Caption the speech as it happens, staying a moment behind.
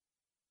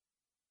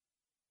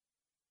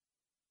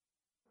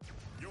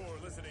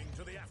listening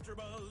to the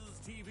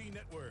AfterBuzz TV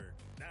Network,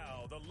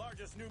 now the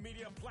largest new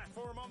media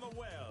platform on the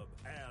web,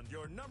 and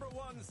your number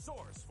one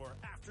source for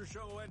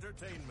after-show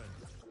entertainment.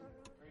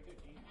 Very good,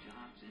 Gene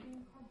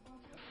Johnson.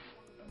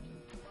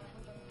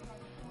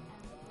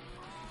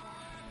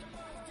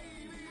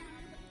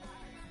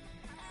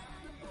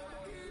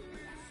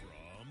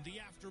 From the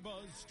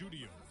AfterBuzz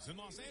Studios in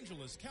Los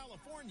Angeles,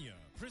 California,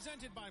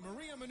 presented by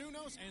Maria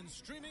Menounos and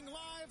streaming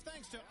live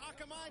thanks to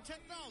Akamai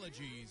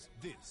Technologies,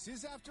 this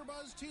is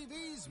AfterBuzz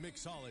TV's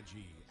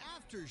Mixology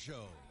After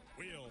Show.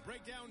 We'll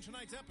break down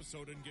tonight's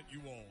episode and get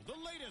you all the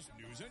latest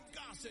news and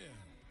gossip.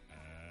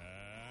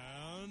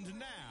 And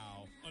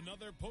now,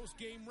 another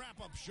post-game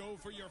wrap-up show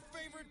for your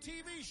favorite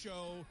TV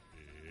show.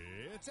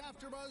 It's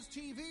AfterBuzz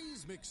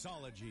TV's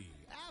Mixology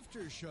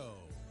After Show.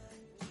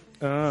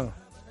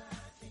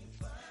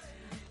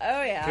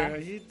 Oh, yeah.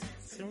 Girl, you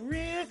some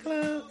real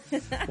close.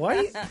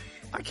 Why?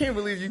 I can't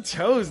believe you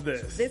chose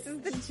this. This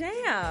is the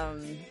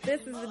jam.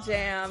 This is the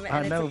jam.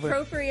 And it's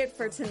appropriate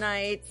for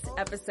tonight's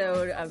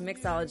episode of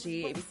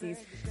Mixology, ABC's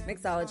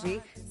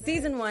Mixology.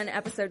 Season 1,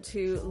 Episode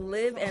 2,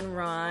 Liv and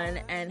Ron.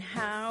 And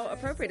how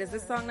appropriate is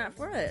this song not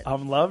for it?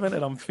 I'm loving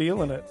it. I'm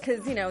feeling it.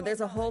 Because, you know,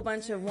 there's a whole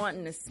bunch of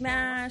wanting to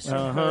smash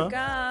and hook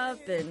up.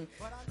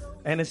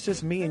 And it's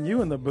just me and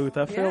you in the booth.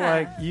 I feel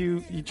like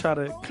you try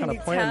to kind of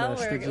plan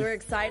this. We're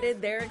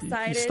excited. They're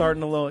excited. You're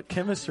starting a little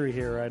chemistry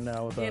here right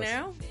now with us. You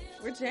know?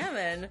 We're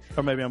jamming.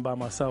 Or maybe I'm by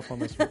myself on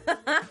this one.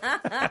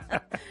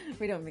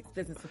 We don't mix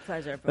business with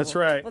pleasure. But That's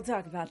right. We'll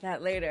talk about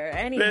that later.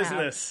 Anyhow,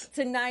 business.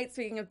 Tonight,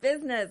 speaking of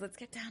business, let's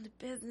get down to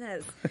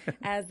business.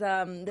 As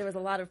there was a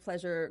lot of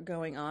pleasure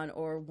going on,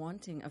 or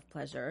wanting of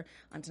pleasure,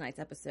 on tonight's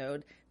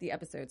episode. The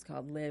episode's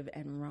called Liv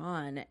and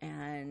Ron.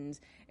 And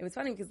it was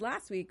funny because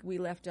last week we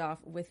left off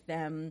with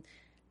them,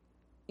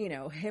 you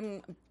know,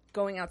 him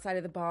going outside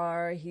of the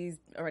bar. He's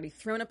already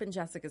thrown up in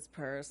Jessica's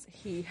purse.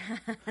 He's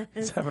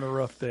having a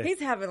rough day. He's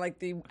having like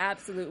the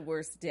absolute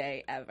worst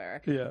day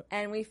ever. Yeah.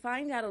 And we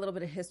find out a little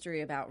bit of history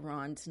about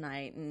Ron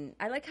tonight. And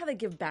I like how they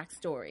give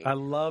backstory. I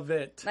love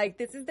it. Like,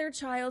 this is their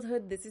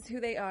childhood. This is who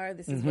they are.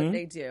 This is what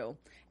they do.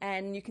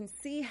 And you can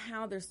see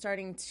how they're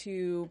starting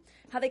to,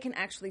 how they can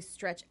actually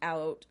stretch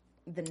out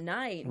the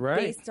night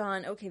based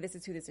on, okay, this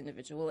is who this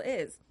individual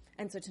is.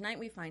 And so tonight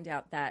we find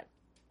out that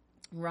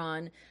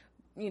Ron,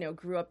 you know,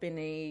 grew up in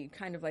a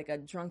kind of like a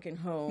drunken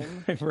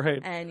home. Right.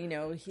 And, you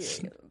know,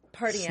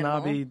 party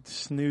snobby, animal.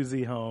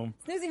 Snoozy home.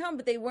 Snoozy home,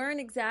 but they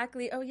weren't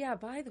exactly, oh yeah,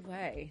 by the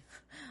way,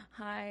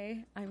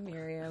 hi, I'm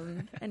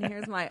Miriam, and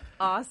here's my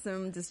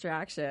awesome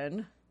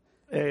distraction.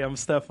 Hey, I'm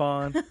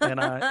Stefan, and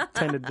I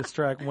tend to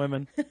distract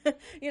women.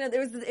 You know,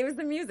 it was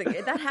the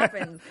music. That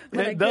happens.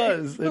 When It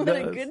does. a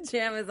good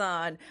jam is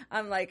on,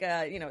 I'm like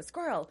you know,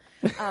 squirrel.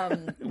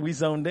 We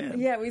zoned in.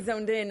 Yeah, we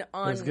zoned in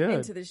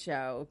into the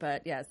show.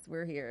 But yes,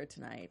 we're here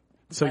tonight.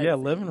 So yeah,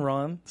 Liv and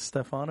Ron,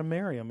 Stefan and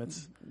Miriam.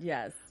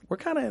 We're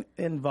kind of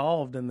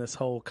involved in this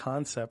whole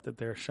concept that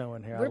they're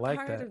showing here. We're I like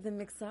that. We're part of the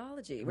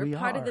mixology. We're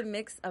part of the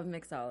mix of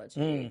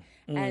mixology.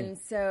 And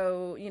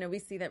so, you know, we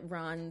see that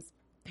Ron's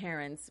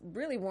parents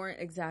really weren't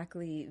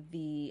exactly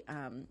the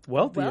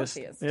wealthiest.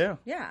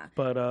 Yeah.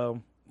 But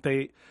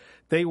they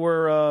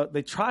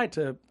tried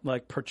to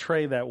like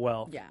portray that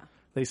wealth. Yeah.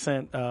 They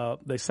sent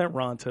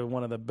Ron to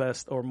one of the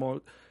best or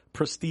more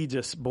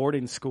prestigious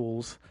boarding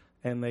schools,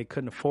 and they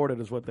couldn't afford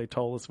it, is what they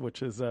told us,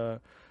 which is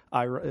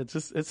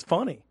it's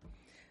funny.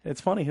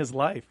 It's funny, his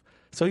life.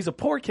 So he's a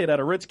poor kid at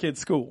a rich kid's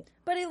school.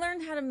 But he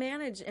learned how to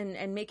manage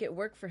and make it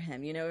work for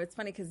him. You know, it's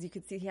funny because you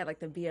could see he had like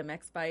the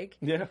BMX bike.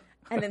 Yeah.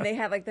 And then they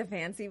had like the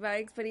fancy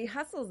bikes, but he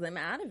hustles them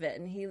out of it.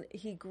 And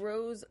he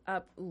grows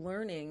up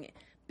learning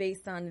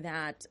based on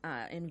that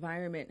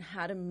environment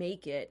how to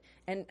make it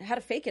and how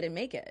to fake it and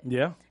make it.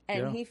 Yeah.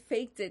 And he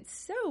faked it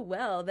so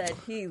well that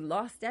he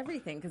lost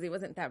everything because he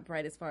wasn't that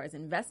bright as far as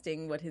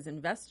investing what his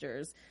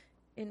investors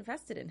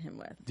invested in him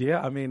with. Yeah,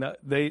 I mean,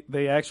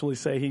 they actually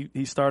say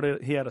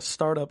he had a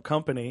startup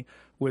company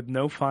with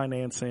no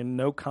financing,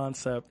 no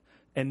concept,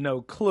 and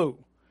no clue.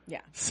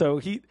 Yeah. So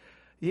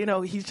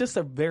he's just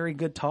a very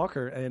good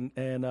talker,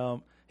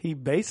 and he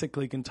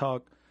basically can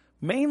talk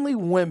mainly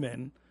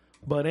women,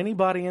 but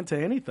anybody into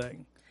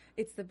anything.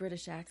 It's the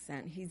British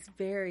accent. He's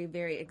very,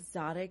 very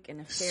exotic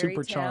and a fairy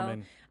super tale.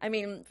 Charming. I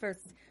mean,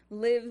 first,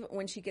 Liv,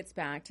 when she gets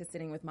back to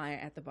sitting with Maya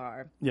at the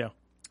bar. Yeah.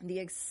 The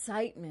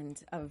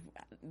excitement of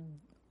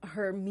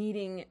her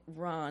meeting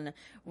Ron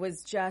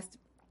was just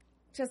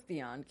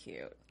beyond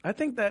cute. I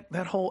think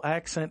that whole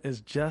accent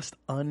is just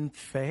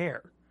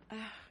unfair.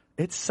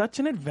 It's such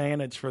an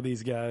advantage for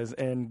these guys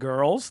and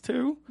girls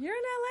too. You're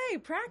in LA.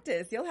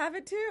 Practice. You'll have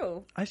it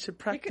too. I should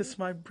practice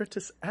my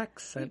British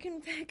accent. You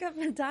can pick up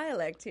a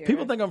dialect here.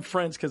 People think I'm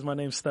French because my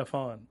name's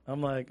Stefan.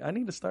 I'm like, I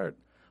need to start.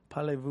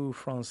 Parlez-vous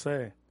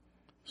français?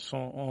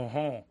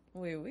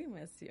 Oui, oui,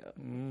 monsieur.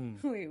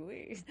 Oui,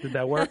 oui. Did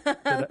that work? Did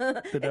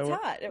it's that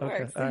work? hot. It Okay.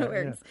 works. Right, It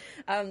works.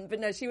 Yeah. But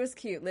no, she was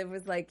cute. Liv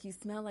was like, he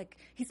smells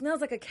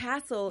like a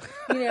castle,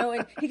 you know,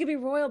 and he could be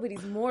royal, but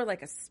he's more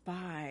like a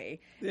spy.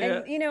 Yeah.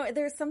 And, you know,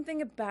 there's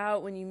something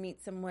about when you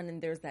meet someone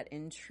and there's that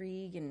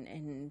intrigue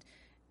and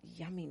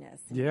yumminess.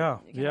 Yeah,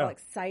 You get all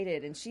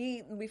excited. And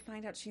we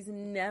find out she's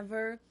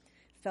never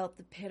felt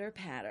the pitter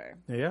patter.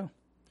 Yeah.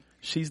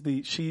 She's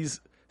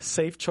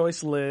safe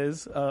choice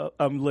Liv.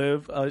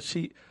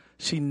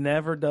 She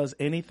never does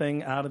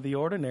anything out of the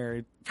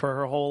ordinary for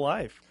her whole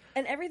life.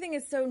 And everything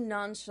is so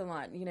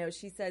nonchalant.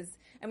 She says,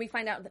 and we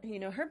find out,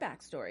 her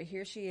backstory.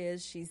 Here she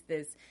is. She's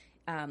this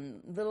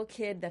little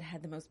kid that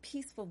had the most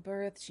peaceful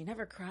birth. She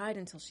never cried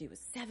until she was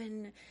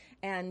 7.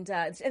 And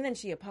then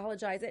she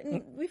apologized.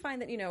 And we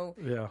find that,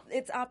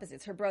 it's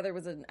opposites. Her brother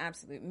was an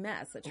absolute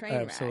mess, a train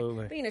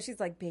Absolutely. wreck. But, she's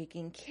like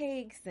baking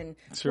cakes and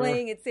Sure.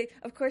 playing it safe.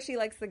 Of course, she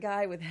likes the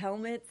guy with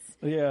helmets.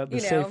 Yeah, the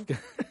safe guy.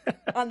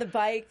 On the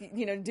bike,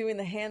 doing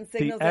the hand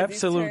signals. The as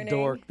he's absolute turning.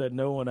 dork that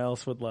no one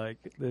else would like.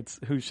 It's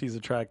who she's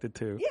attracted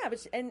to. Yeah,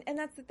 but and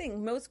that's the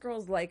thing. Most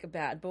girls like a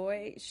bad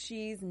boy.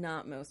 She's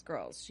not most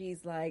girls.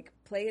 She's like,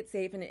 play it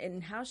safe.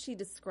 And how she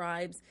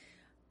describes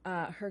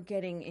her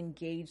getting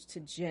engaged to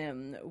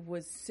Jim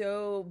was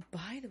so,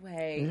 by the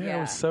way. Yeah,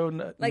 it was so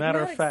matter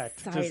of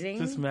fact. Exciting.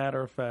 Just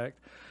matter of fact.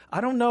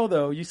 I don't know,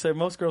 though. You said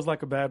most girls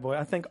like a bad boy.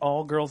 I think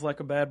all girls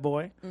like a bad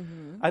boy.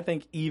 Mm-hmm. I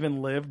think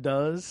even Liv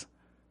does.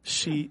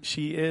 She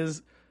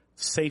is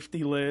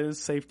safety Liz,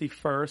 safety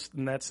first,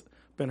 and that's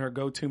been her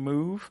go-to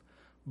move.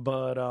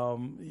 But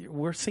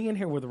we're seeing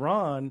here with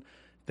Ron,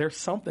 there's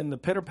something. The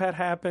pitter-pat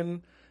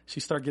happened. She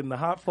started getting the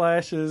hot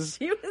flashes.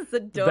 She was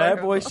adorable.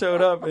 Bad boy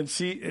showed up, and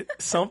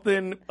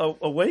something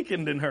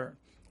awakened in her.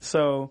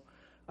 So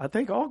I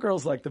think all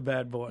girls like the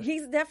bad boy.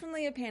 He's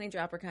definitely a panty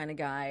dropper kind of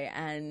guy,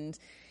 and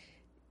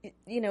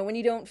when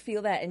you don't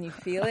feel that and you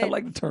feel it, I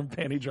like the term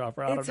panty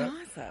dropper. I don't know.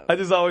 Awesome. I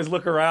just always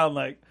look around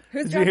like,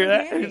 who's did you hear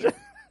that? Panties?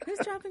 Who's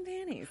dropping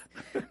panties?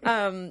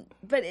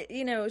 But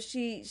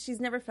she's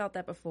never felt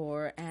that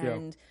before,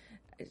 and. Yeah.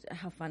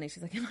 How funny.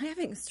 She's like, am I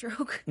having a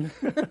stroke?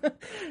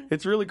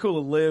 It's really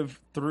cool to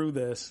live through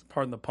this,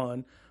 pardon the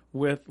pun,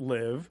 with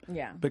Liv.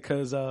 Yeah.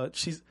 Because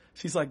she's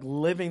like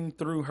living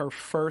through her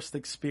first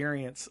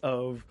experience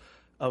of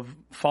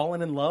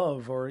falling in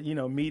love or,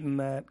 meeting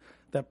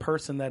that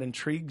person that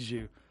intrigues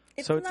you.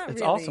 It's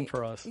really awesome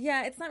for us.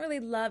 Yeah, it's not really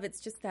love. It's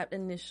just that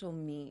initial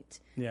meet.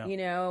 Yeah.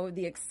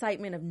 The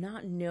excitement of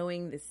not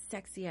knowing this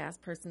sexy ass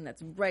person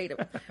that's right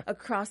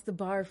across the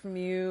bar from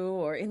you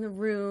or in the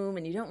room,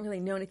 and you don't really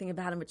know anything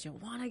about them, but you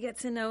want to get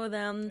to know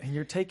them. And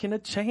you're taking a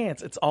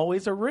chance. It's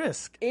always a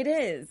risk. It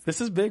is.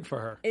 This is big for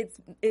her.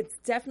 It's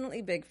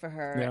definitely big for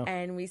her. Yeah.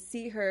 And we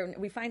see her.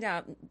 We find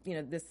out,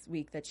 this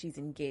week that she's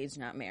engaged,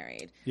 not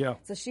married. Yeah.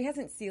 So she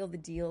hasn't sealed the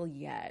deal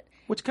yet.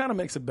 Which kind of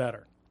makes it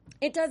better.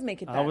 It does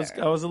make it better.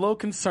 I was a little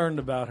concerned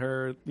about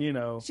her,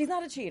 She's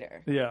not a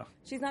cheater. Yeah.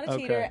 She's not a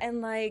cheater.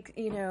 And like,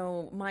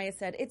 Maya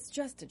said, it's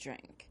just a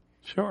drink.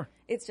 Sure.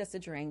 It's just a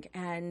drink.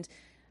 And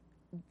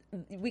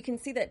we can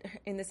see that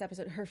in this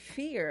episode, her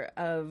fear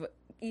of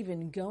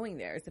even going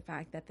there is the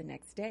fact that the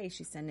next day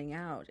she's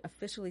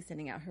officially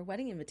sending out her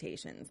wedding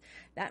invitations.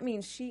 That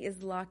means she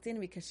is locked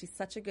in because she's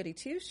such a goody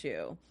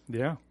two-shoe.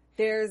 Yeah.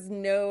 There's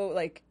no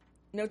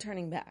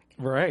turning back.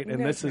 Right.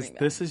 And this is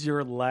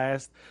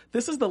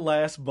the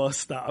last bus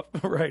stop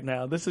right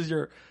now. This is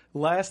your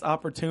last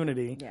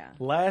opportunity. Yeah.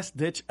 Last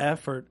ditch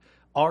effort.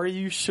 Are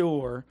you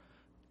sure?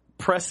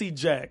 Press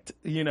eject.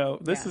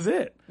 This is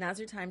it. Now's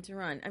your time to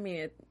run. I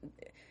mean,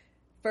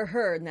 for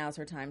her, now's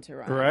her time to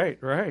run.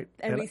 Right.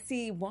 And we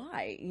see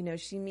why.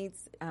 She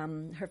meets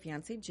her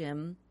fiance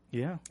Jim.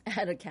 Yeah.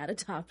 At a cat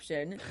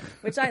adoption,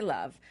 which I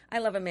love. I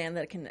love a man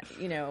that can,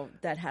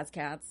 that has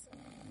cats.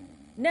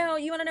 No,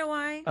 you want to know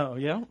why? Oh,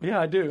 yeah? Yeah,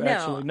 I do,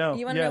 actually. No.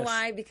 You want to know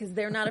why? Because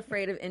they're not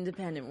afraid of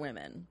independent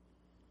women.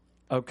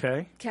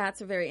 Okay.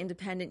 Cats are very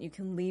independent. You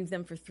can leave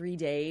them for 3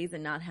 days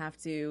and not have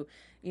to,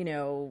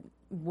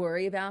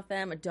 worry about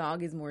them. A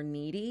dog is more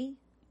needy.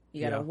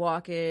 You got to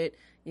walk it.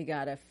 You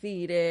got to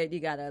feed it. You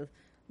got to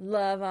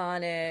love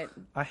on it.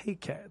 I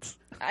hate cats.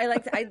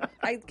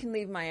 I can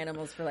leave my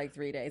animals for like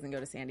 3 days and go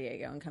to San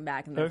Diego and come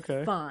back and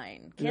they're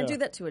fine. Can't do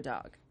that to a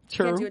dog.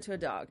 True. Can't do it to a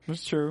dog.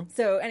 That's true.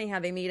 So anyhow,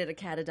 they meet at a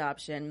cat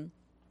adoption.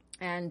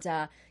 And,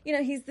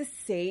 he's the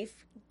safe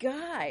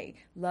guy.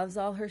 Loves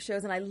all her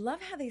shows. And I love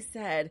how they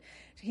said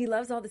he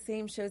loves all the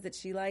same shows that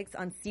she likes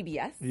on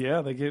CBS.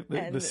 Yeah, they get the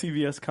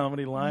CBS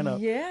comedy lineup.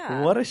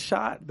 Yeah. What a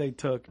shot they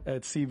took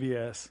at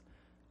CBS.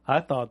 I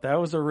thought that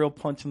was a real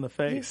punch in the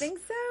face. You think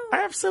so?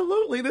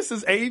 Absolutely. This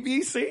is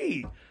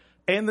ABC.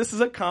 And this is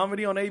a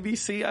comedy on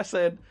ABC. I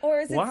said, or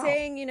is it wow.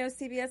 saying,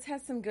 CBS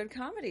has some good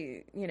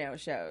comedy,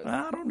 shows?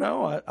 I don't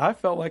know. I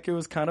felt like it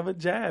was kind of a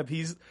jab.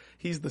 He's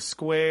the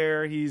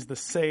square. He's the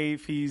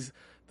safe. He's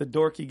the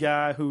dorky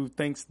guy who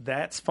thinks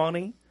that's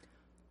funny.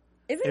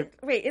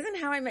 Isn't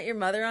How I Met Your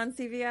Mother on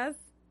CBS?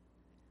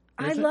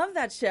 I love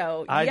that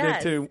show. I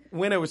yes. did too.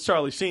 When it was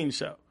Charlie Sheen's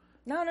show.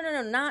 No,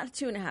 not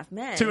 2.5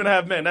 Men.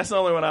 2.5 Men. That's the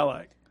only one I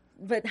like.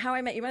 But How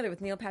I Met Your Mother with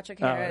Neil Patrick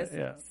Harris,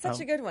 such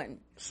a good one.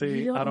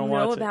 See, you I don't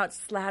know watch about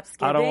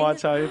slapstick. I don't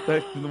watch How You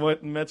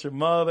Met Your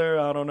Mother.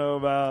 I don't know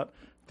about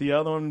the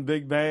other one,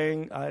 Big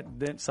Bang.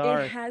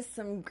 Sorry. It has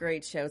some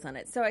great shows on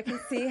it, so I can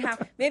see how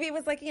maybe it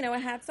was like a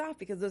hats off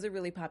because those are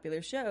really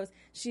popular shows.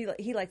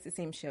 He likes the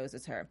same shows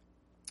as her.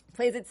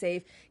 plays it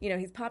safe. You know,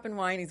 he's popping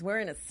wine. He's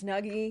wearing a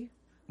Snuggie.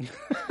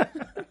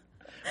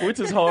 Which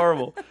is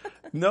horrible.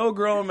 No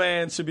grown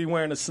man should be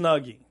wearing a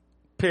Snuggie,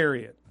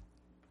 period.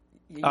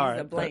 You use All a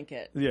right,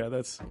 blanket. Yeah,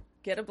 that's...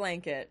 Get a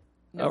blanket.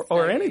 No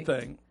or Snuggie.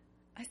 anything.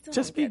 I still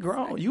Just don't be get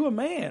grown. Snuggie. You a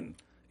man.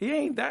 He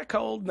ain't that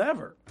cold,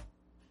 never.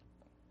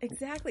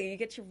 Exactly. You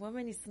get your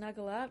woman, you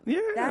snuggle up.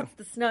 Yeah. That's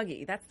the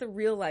Snuggie. That's the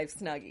real life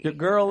Snuggie. Your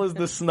girl is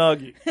the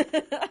Snuggie.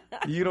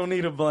 You don't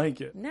need a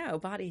blanket. No,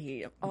 body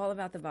heat. I'm all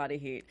about the body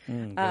heat.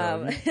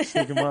 Girl, you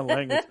speaking my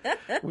language.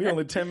 We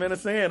only 10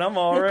 minutes in. I'm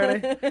all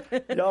ready.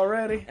 Y'all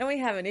ready? And we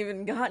haven't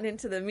even gotten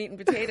into the meat and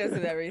potatoes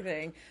of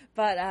everything.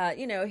 But,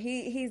 you know,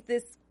 he's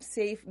this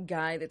safe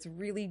guy that's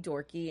really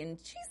dorky. And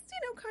she's,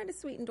 you know, kind of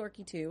sweet and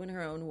dorky, too, in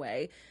her own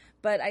way.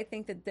 But I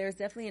think that there's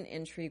definitely an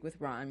intrigue with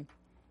Ron.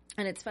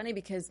 And it's funny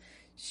because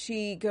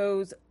she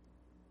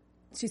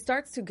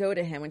starts to go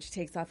to him when she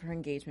takes off her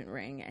engagement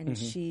ring. And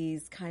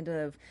she's kind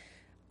of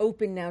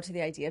open now to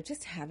the idea of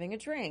just having a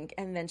drink.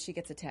 And then she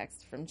gets a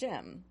text from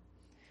Jim,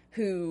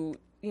 who,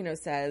 you know,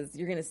 says,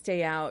 you're going to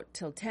stay out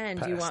till 10.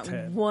 Do you Past want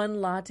 10.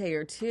 one latte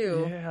or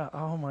two? Yeah.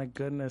 Oh, my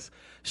goodness.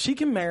 She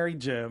can marry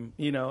Jim,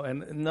 you know,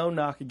 and no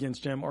knock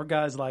against Jim or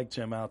guys like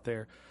Jim out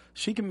there.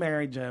 She can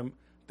marry Jim.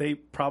 They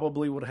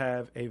probably would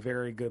have a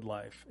very good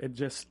life. It would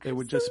just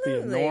be a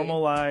Absolutely. normal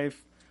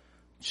life.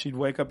 She'd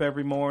wake up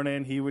every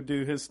morning. He would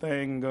do his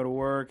thing and go to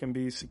work and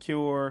be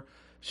secure.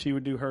 She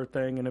would do her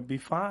thing and it'd be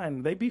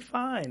fine. They'd be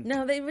fine.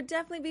 No, they would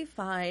definitely be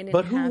fine. And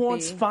But who happy.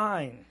 wants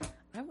fine?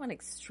 I want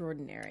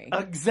extraordinary.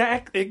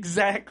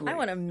 Exactly. I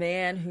want a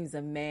man who's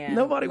a man.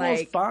 Nobody like,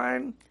 wants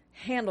fine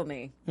handle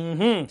me.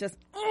 Mm-hmm. Just,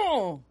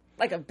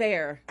 like a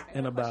bear.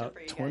 in a question about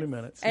for you 20 guys.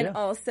 minutes. And yeah.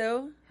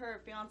 also,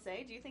 Her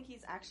fiance, do you think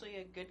he's actually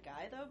a good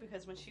guy though?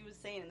 Because when she was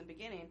saying in the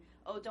beginning,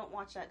 "Oh, don't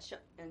watch that show,"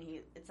 and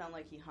it sounded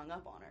like he hung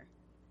up on her.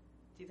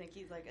 Do you think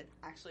he's like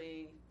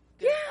actually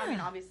good? Yeah. I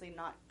mean, obviously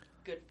not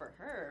good for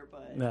her,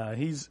 but No,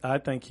 I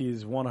think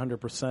he's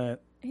 100%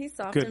 he's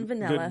soft good, and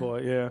vanilla. good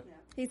boy. Yeah.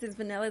 He's as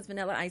vanilla as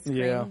vanilla ice cream.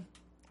 Yeah. Yep.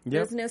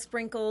 There's no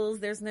sprinkles.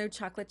 There's no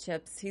chocolate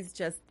chips. He's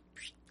just,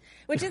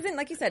 which isn't,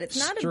 like you said, it's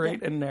not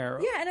Straight and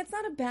narrow. Yeah, and it's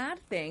not a bad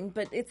thing,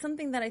 but it's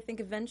something that I think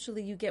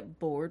eventually you get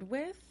bored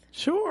with.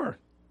 Sure.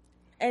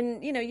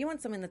 And, you know, you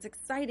want someone that's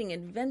exciting,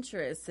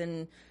 adventurous,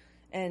 and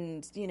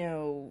you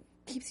know,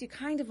 keeps you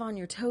kind of on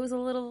your toes a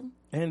little.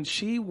 And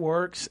she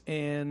works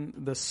in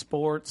the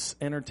sports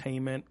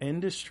entertainment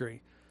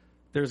industry.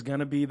 There's going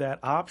to be that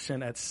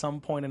option at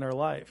some point in her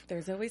life.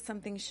 There's always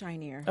something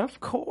shinier. Of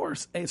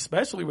course,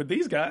 especially with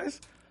these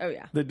guys. Oh,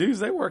 yeah. The dudes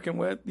they're working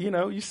with, you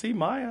know, you see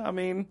Maya, I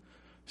mean,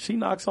 she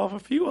knocks off a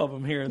few of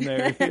them here and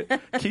there.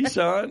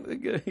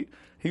 Keyshawn,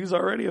 he was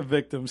already a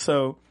victim.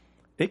 So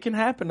it can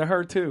happen to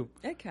her, too.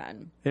 It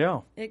can.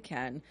 Yeah. It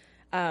can.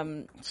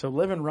 So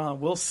Liv and Ron,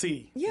 we'll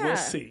see. Yeah. We'll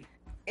see.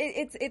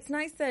 It's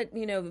nice that,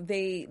 you know,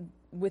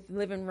 with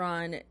Liv and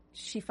Ron,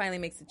 she finally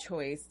makes a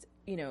choice,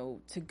 you know,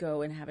 to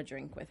go and have a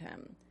drink with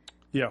him.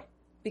 Yeah.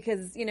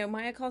 Because, you know,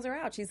 Maya calls her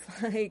out. She's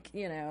like,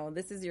 you know,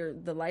 this is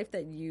the life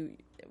that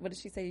what did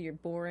she say? You're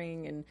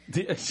boring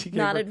and She gave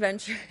not her-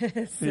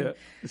 adventurous. Yeah.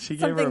 She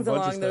gave her a Something's bunch of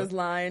along stuff. those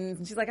lines.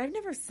 And she's like, I've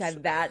never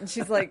said that. And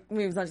she's like,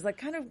 moves on. She's like,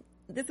 kind of,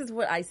 this is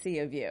what I see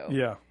of you.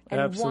 Yeah, And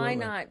absolutely. why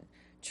not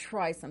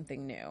try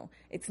something new?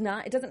 It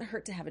doesn't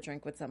hurt to have a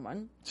drink with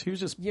someone. She was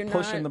just You're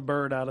pushing not- the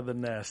bird out of the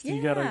nest. You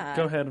Yeah. got to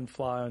go ahead and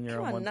fly on your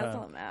Come own on, one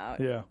nuzzle time. them out.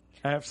 Yeah,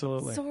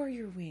 absolutely. Soar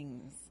your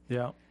wings.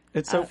 Yeah.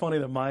 It's so funny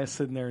that Maya's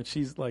sitting there and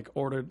she's like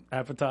ordered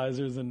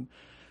appetizers and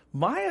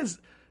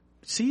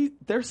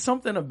there's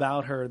something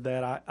about her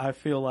that I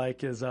feel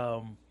like is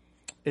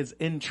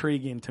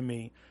intriguing to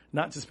me.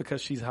 Not just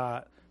because she's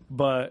hot,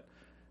 but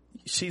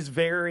she's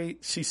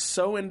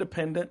so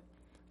independent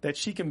that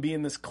she can be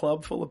in this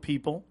club full of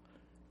people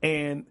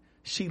and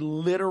she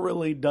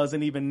literally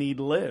doesn't even need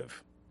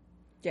Liv.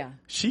 Yeah.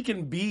 She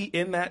can be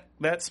in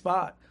that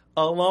spot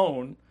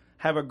alone,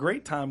 have a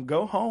great time,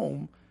 go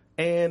home,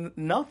 and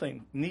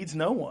needs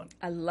no one.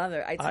 I love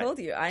her. I told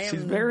you.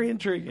 She's very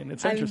intriguing.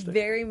 It's interesting. I'm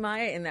very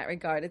Maya in that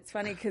regard. It's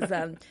funny because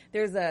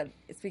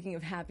speaking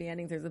of happy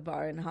endings, there's a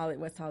bar in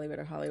West Hollywood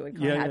or Hollywood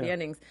called Happy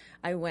Endings.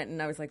 I went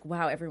and I was like,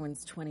 wow,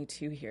 everyone's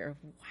 22 here.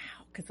 Wow.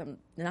 Because I'm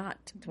not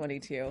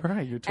 22.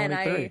 Right, you're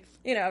 23.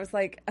 And I was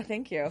like,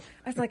 thank you.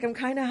 I was like, I'm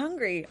kind of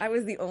hungry. I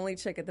was the only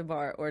chick at the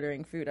bar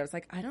ordering food. I was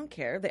like, I don't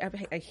care.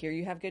 I hear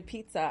you have good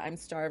pizza. I'm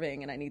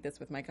starving and I need this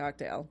with my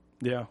cocktail.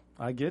 Yeah,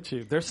 I get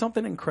you. There's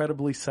something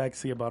incredibly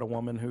sexy about a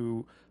woman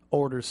who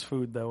orders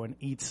food, though, and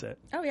eats it.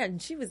 Oh, yeah.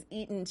 And she was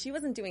eating. She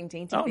wasn't doing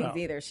dainty Oh, things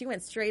no. either. She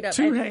went straight up.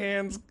 Two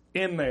hands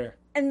in there.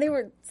 And they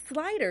were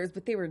sliders,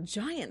 but they were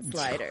giant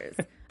sliders.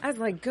 I was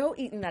like, go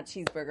eat in that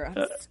cheeseburger.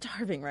 I'm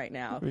starving right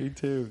now. Me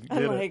too. I'm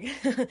Get it.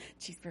 like,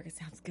 cheeseburger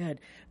sounds good.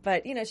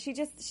 But, you know,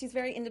 she's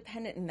very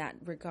independent in that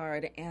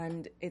regard,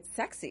 and it's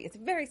sexy. It's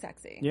very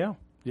sexy. Yeah,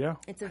 yeah.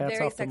 It's a Hats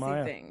very off to sexy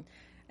Maya. thing.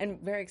 And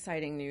very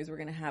exciting news. We're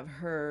going to have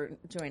her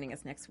joining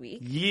us next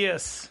week.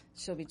 Yes.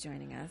 She'll be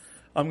joining us.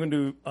 I'm going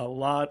to do a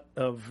lot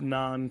of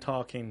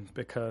non-talking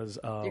because...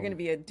 You're going to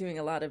be doing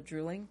a lot of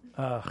drooling.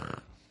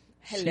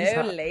 Hello,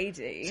 hot.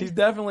 lady. She's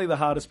definitely the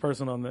hottest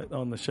person on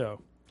the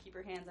show. Keep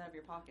your hands out of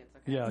your pockets,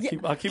 okay? Yeah, Yeah.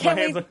 I'll keep Can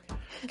my hands.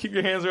 we- Keep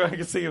your hands where I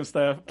can see him,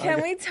 Steph.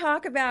 Can we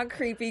talk about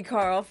creepy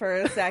Carl for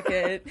a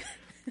second?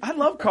 I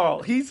love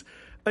Carl.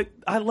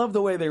 I love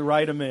the way they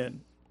write him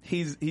in.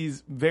 He's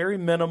very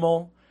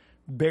minimal,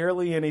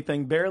 barely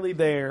anything, barely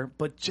there,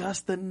 but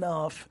just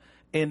enough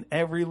in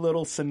every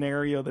little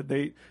scenario that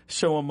they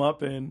show him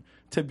up in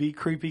to be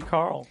creepy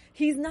Carl.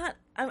 He's not.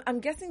 I'm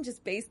guessing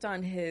just based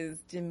on his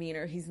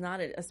demeanor, he's not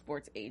a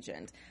sports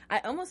agent. I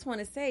almost want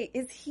to say,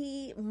 is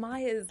he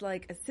Maya's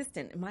like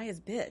assistant, Maya's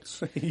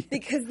bitch?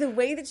 Because the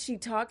way that she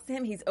talks to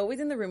him, he's always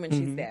in the room when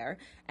she's there,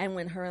 and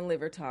when her and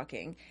Liv are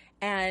talking,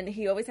 and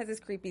he always has this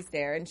creepy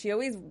stare, and she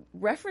always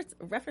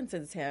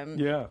references him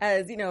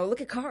as,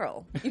 look at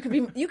Carl.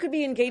 You could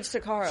be engaged to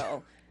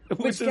Carl.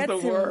 Which is gets the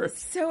him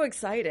worst. so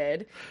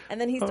excited. And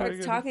then he my starts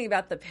goodness. talking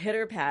about the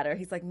pitter patter.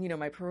 He's like,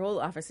 my parole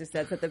officer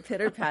says that the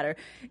pitter patter,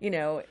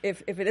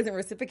 if it isn't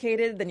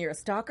reciprocated, then you're a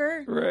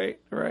stalker.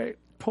 Right.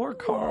 Poor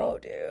Carl. Oh,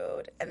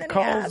 dude. And then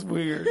Carl's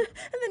weird. and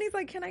then he's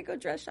like, can I go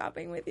dress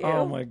shopping with you?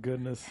 Oh my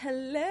goodness.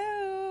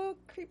 Hello,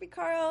 creepy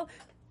Carl.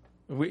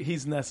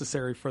 He's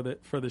necessary for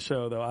the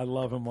show, though. I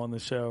love him on the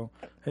show.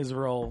 His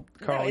role,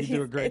 Carl, you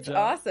do a great job.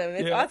 Awesome.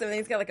 It's awesome. And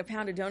he's got like a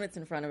pound of donuts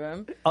in front of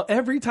him.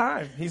 Every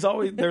time.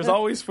 There's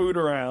always food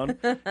around.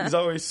 He's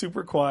always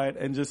super quiet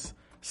and just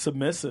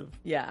submissive.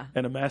 Yeah.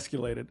 And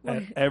emasculated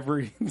at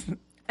every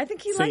I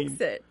think he scene. likes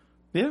it.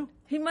 Yeah.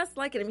 He must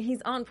like it. I mean,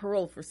 he's on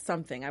parole for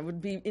something. I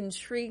would be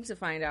intrigued to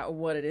find out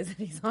what it is that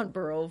he's on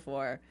parole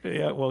for.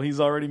 Yeah, well, he's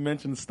already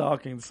mentioned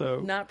stalking, so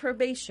Not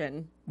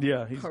probation.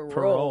 yeah, he's Parole.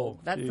 parole.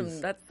 That's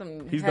Jeez.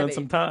 some. He's heavy. done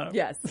some time.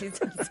 Yes, he's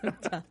done some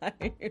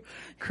time.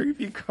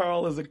 Creepy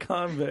Carl is a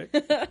convict.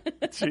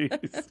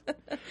 Jeez.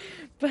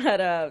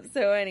 But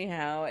so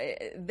anyhow,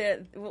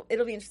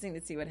 it'll be interesting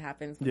to see what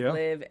happens with Yeah.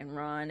 Liv and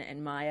Ron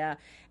and Maya,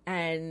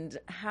 and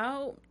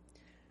how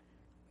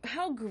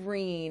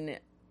green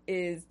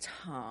is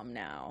Tom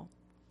now.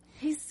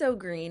 He's so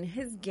green.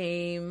 His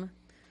game.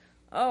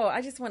 Oh,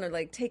 I just want to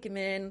like take him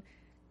in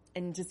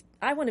and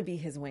I want to be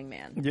his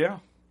wingman. Yeah.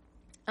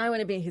 I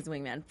want to be his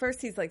wingman.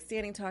 First, he's like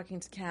standing talking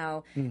to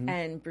Cal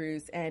and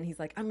Bruce, and he's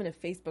like, I'm going to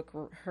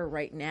Facebook her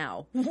right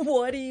now.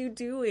 What are you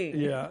doing?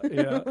 Yeah.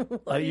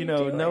 What are you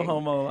no doing?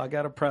 homo. I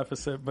got to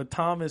preface it, but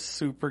Tom is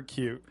super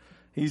cute.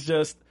 He's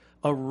just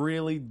a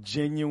really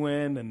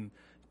genuine and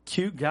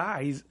cute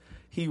guy.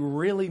 He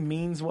really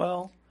means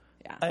well.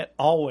 Yeah.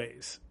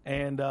 Always.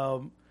 And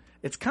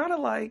it's kind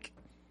of like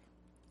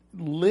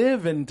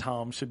Liv and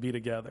Tom should be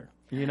together,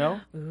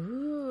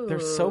 Ooh. They're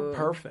so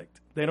perfect.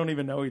 They don't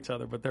even know each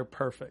other, but they're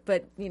perfect.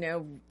 But,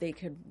 they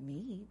could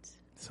meet.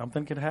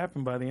 Something could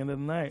happen by the end of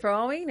the night. For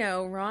all we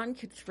know, Ron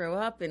could throw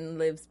up in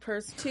Liv's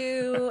purse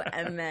too,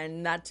 and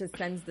then that just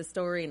sends the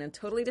story in a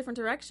totally different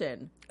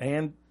direction.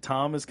 And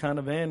Tom is kind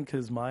of in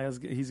because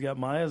he's got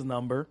Maya's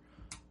number.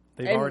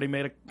 They've already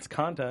made a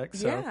contact.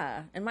 So.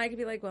 Yeah. And Mike could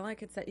be like, well, I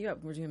could set you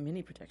up. We're doing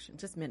mini protection,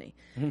 just mini.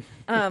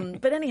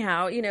 But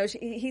anyhow,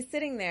 he's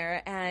sitting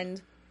there and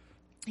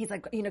he's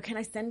like, can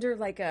I send her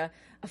like a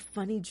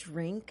funny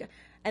drink?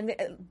 And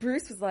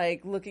Bruce was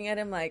like looking at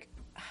him like,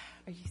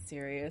 are you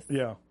serious?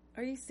 Yeah.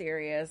 Are you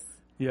serious?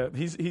 Yeah,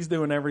 he's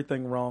doing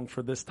everything wrong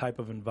for this type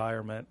of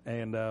environment,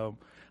 and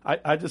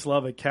I just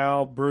love it.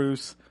 Cal,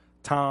 Bruce,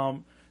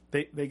 Tom,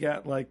 they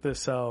got like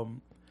this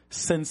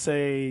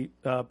sensei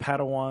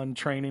Padawan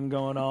training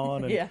going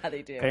on, and, Yeah,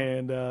 they do.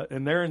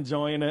 and they're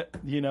enjoying it,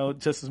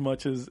 just as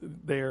much as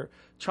they're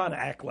trying to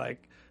act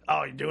like,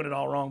 oh, you're doing it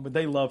all wrong. But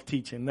they love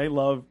teaching. They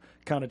love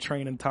kind of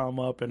training Tom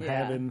up and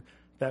Yeah. having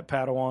that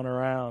Padawan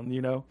around,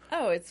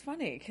 Oh, it's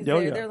funny because Oh,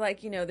 yeah. they're like,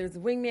 there's the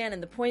wingman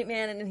and the point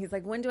man, and then he's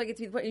like, when do I get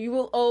to be the point? You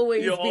will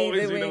always You'll be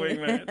always the be the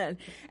wingman. wingman.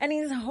 And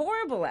he's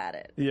horrible at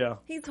it. Yeah.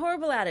 He's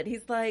horrible at it.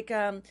 He's like,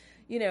 what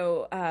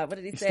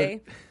did he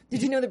say?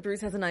 Did you know that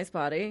Bruce has a nice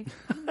body?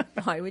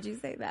 Why would you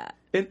say that?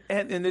 And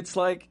it's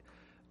like,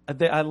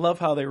 I love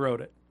how they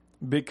wrote it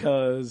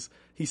because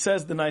he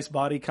says the nice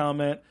body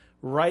comment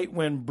right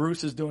when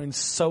Bruce is doing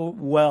so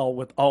well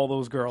with all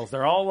those girls.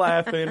 They're all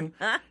laughing.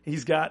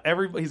 He's got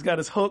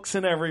his hooks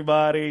in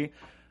everybody.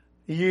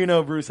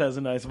 Bruce has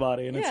a nice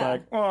body, and it's Yeah.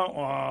 like, wah,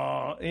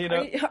 wah,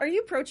 Are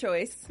you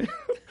pro-choice?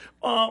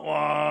 wah,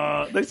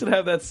 wah. They should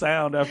have that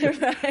sound after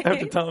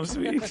after Tom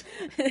speaks.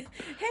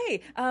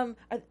 Hey,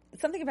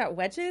 something about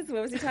wedges?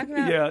 What was he talking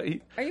about? Yeah,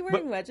 Are you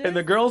wearing wedges? And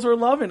the girls were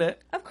loving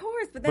it, Of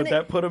course, but then but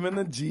that put him in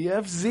the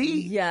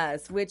GFZ.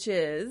 yes, which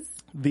is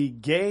The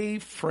gay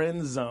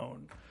friend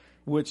zone,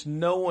 which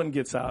no one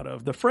gets out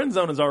of. The friend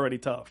zone is already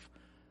tough.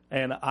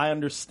 And I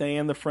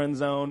understand the friend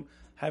zone,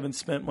 haven't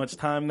spent much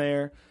time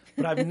there,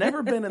 but I've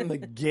never been in the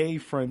gay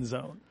friend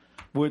zone,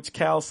 which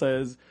Cal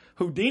says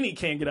Houdini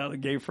can't get out of the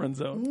gay friend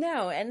zone.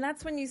 no, and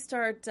that's when you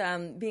start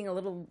being a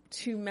little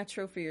too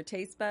metro for your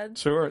taste buds.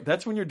 Sure,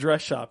 that's when you're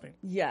dress shopping.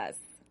 Yes.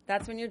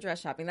 That's when you're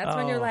dress shopping. That's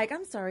when you're Oh. like,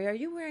 I'm sorry, are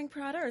you wearing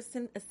Prada or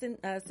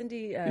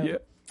Cindy Yeah.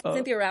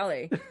 Cynthia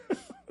Rowley?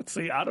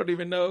 See, I don't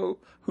even know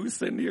who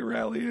Cindy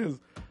Rowley is.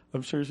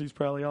 I'm sure she's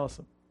probably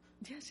awesome.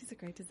 Yeah, she's a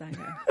great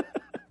designer.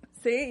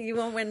 See, you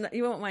won't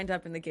wind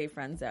up in the gay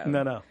friend zone.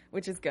 No.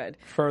 Which is good.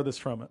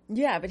 Furthest from it.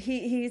 Yeah, but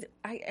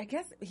I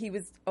guess he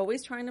was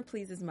always trying to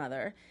please his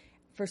mother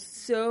for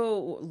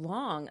so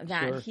long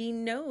that Sure. he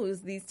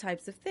knows these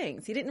types of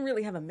things. He didn't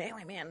really have a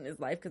manly man in his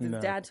life because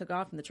his dad took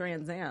off in the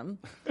Trans Am.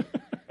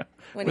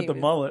 With the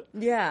mullet.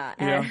 Yeah,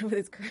 Yeah. and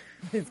with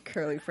his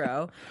curly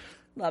fro.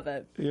 Love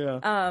it. Yeah.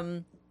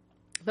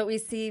 But we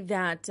see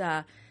that,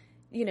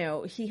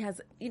 he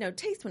has,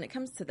 taste when it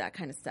comes to that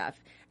kind of stuff.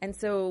 And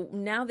so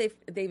now they've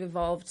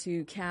evolved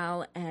to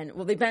Cal and,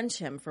 they bench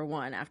him for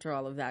one after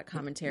all of that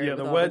commentary. Yeah, with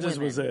the all wedges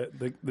women. was it.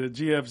 The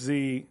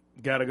GFZ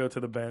got to go to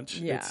the bench.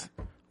 Yeah.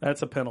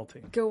 That's a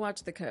penalty. Go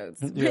watch the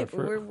codes. Yeah,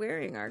 We're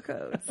wearing our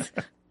codes.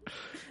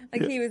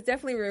 He was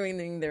definitely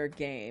ruining their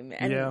game.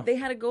 And they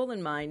had a goal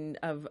in mind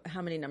of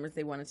how many numbers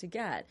they wanted to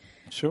get.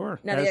 Sure.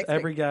 Now, as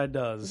every guy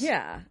does.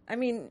 Yeah. I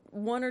mean,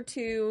 1 or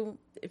 2,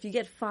 if you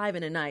get 5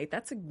 in a night,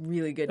 that's a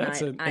really good night.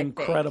 That's an I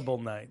incredible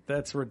think. night.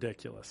 That's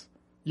ridiculous.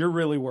 You're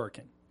really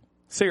working.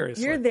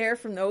 Seriously. You're there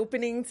from the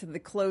opening to the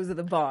close of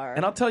the bar.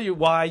 And I'll tell you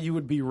why you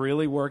would be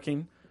really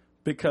working,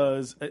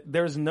 because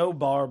there's no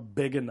bar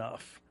big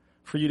enough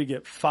for you to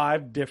get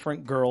 5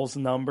 different girls'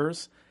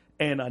 numbers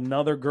and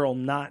another girl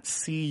not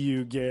see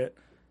you get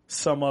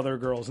some other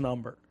girl's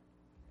number.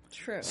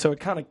 True. So it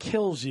kind of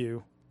kills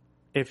you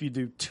if you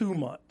do too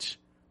much.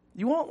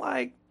 You want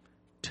like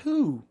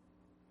 2.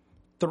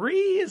 3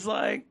 is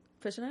like,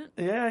 Pushing it?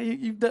 yeah,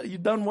 you've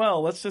done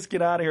well. Let's just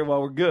get out of here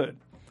while we're good.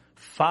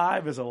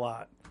 5 is a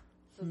lot.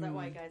 So is that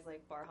why guys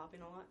like bar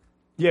hopping a lot?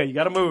 Yeah, you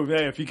got to move.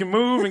 Hey, if you can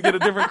move and get a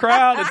different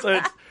crowd, it's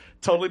a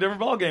totally different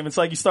ball game. It's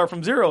like you start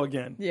from 0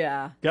 again.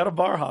 Yeah. Got a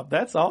bar hop.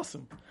 That's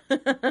awesome.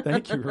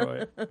 Thank you,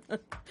 Roy.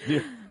 Yeah.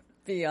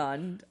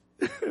 Beyond.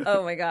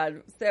 Oh my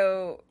God.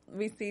 So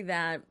we see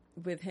that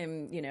with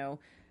him,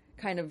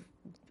 kind of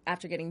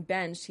after getting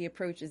benched, he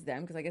approaches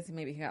them because I guess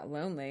maybe he got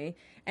lonely.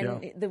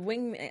 And Yeah. the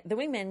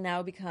wingman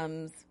now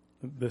becomes,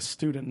 The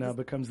student now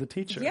becomes the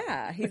teacher.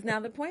 yeah, he's now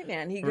the point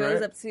man. He Right.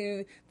 goes up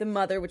to the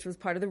mother, which was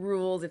part of the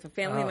rules. If a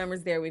family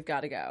member's there, we've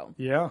got to go.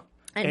 Yeah.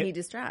 And he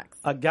distracts.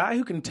 A guy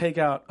who can take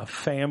out a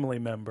family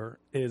member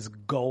is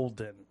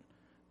golden.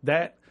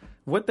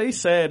 What they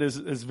said is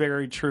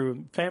very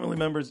true. Family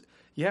members,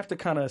 you have to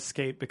kind of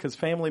escape because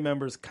family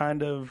members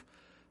kind of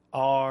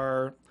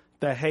are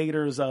the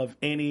haters of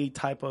any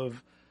type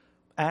of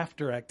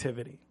after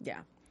activity.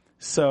 Yeah.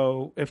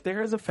 So if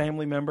there is a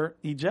family member,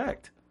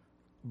 eject.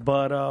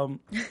 But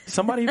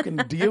somebody who can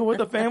deal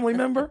with a family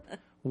member,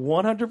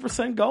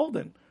 100%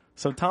 golden.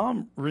 So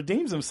Tom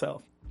redeems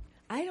himself.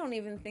 I don't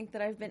even think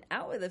that I've been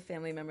out with a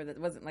family member that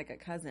wasn't like a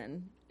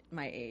cousin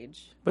my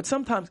age. But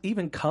sometimes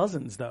even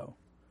cousins, though,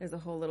 There's a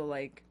whole little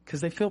like,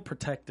 because they feel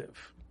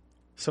protective.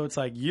 So it's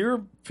like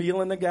you're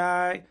feeling the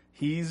guy,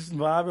 he's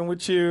vibing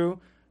with you.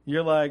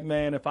 You're like,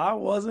 man, if I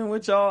wasn't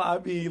with y'all,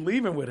 I'd be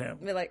leaving with him.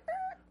 they're like,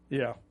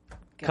 Yeah.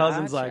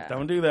 Cousins Gotcha. like,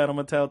 don't do that. I'm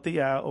going to tell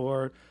Tia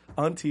or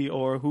auntie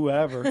or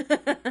whoever.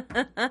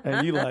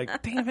 And you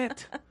like, damn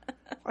it.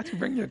 Why'd you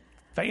bring your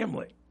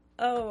family?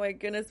 oh my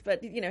goodness.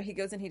 But, he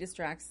goes and he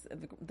distracts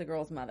the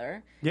girl's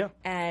mother. Yeah.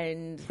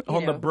 And,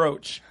 On the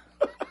brooch.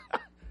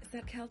 is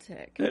that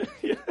Celtic?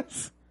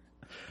 Yes.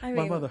 I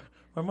My mean,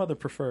 mother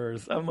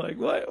prefers. I'm like,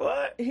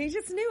 what? he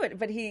just knew it,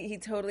 but he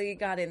totally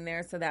got in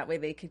there so that way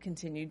they could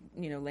continue,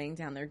 laying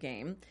down their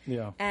game.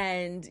 Yeah.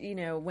 And,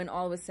 when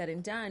all was said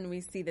and done,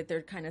 we see that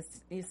they're kind of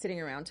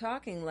sitting around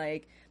talking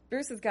like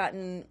Bruce has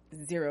gotten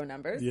 0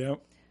 numbers. Yep.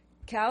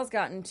 Cal's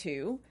gotten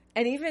 2.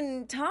 And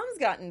even Tom's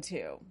gotten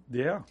 2.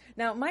 Yeah.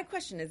 Now, my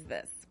question is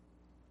this.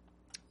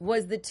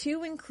 Was the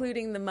 2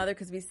 including the mother?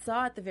 Because we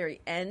saw at the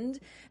very end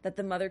that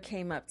the mother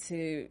came up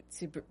to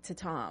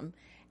Tom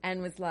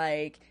and was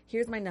like,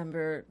 here's my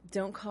number.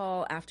 Don't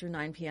call after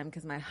 9 p.m.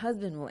 because my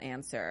husband will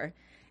answer.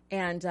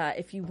 And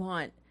if you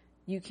want,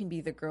 you can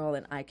be the girl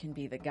and I can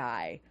be the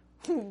guy.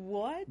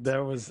 What?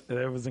 That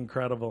was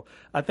incredible.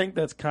 I think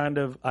that's kind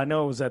of, I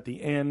know it was at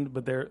the end,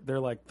 but they're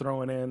like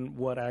throwing in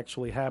what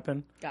actually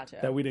happened. Gotcha.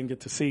 That we didn't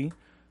get to see.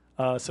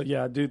 So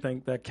yeah, I do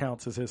think that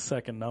counts as his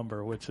second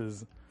number, which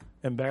is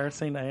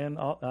embarrassing and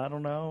I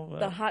don't know.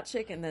 The hot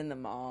chick and then the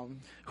mom.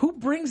 Who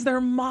brings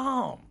their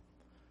mom?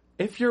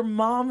 If your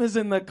mom is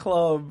in the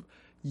club,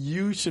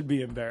 you should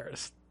be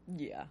embarrassed.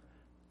 Yeah.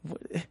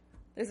 What-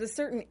 There's a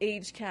certain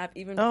age cap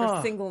even for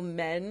single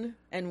men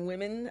and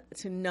women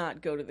to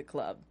not go to the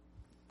club.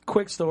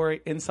 Quick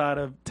story inside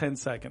of 10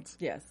 seconds.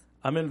 Yes.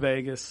 I'm in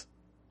Vegas.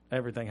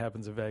 Everything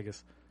happens in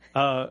Vegas.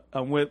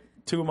 I'm with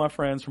 2 of my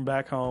friends from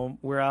back home.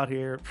 We're out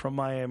here from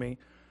Miami.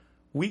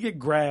 We get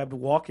grabbed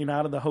walking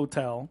out of the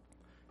hotel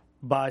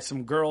by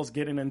some girls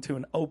getting into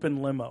an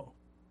open limo.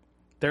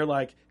 They're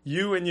like,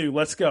 you and you,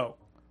 let's go.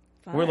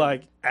 Fine. We're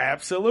like,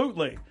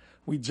 absolutely.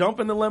 We jump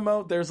in the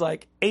limo. There's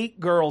like 8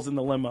 girls in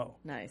the limo.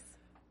 Nice.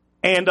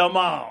 And a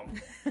mom.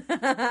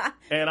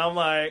 And I'm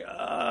like,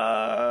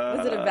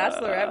 was it a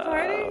bachelorette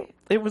party?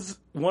 It was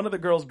one of the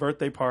girls'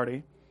 birthday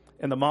party.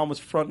 And the mom was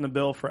fronting the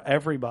bill for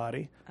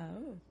everybody.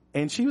 Oh.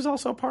 And she was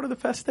also a part of the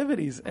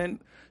festivities. And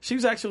she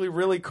was actually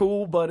really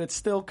cool, but it's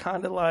still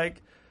kind of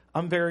like,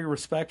 I'm very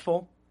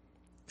respectful.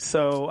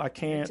 so I You're a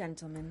can't.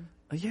 gentleman.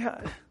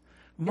 Yeah,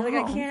 You're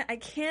Mom. like, I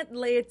can't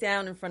lay it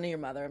down in front of your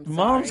mother. I'm sorry.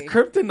 Mom's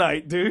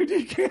kryptonite, dude.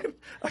 You can't.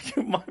 I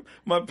can't.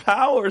 My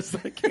powers.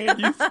 I can't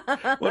use.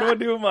 What do I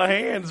do with my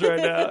hands right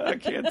now? I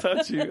can't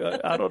touch you.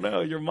 I don't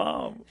know. Your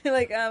mom. You're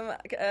like,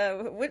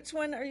 which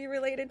one are you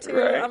related to?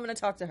 Right. I'm going to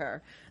talk to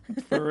her.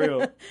 For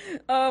real.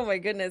 Oh my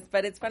goodness.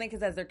 But it's funny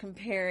because as they're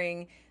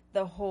comparing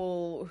the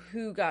whole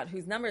who got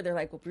whose number, they're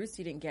like, well, Bruce,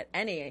 you didn't get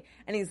any.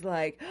 And he's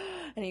like,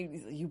 and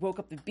he woke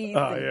up the beast.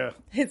 Oh and yeah.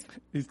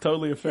 He's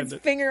totally his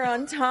offended. finger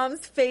on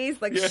Tom's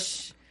face, like, Yeah.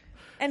 shh.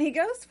 And he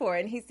goes for it.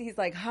 And he's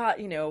like, hot,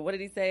 what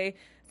did he say?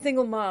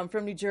 Single mom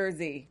from New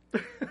Jersey.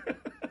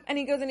 And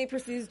he goes and he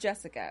pursues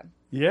Jessica.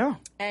 Yeah.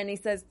 And he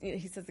says the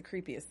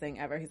creepiest thing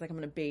ever. He's like, I'm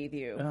going to bathe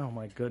you. Oh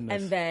my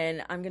goodness. And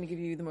then I'm going to give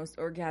you the most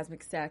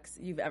orgasmic sex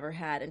you've ever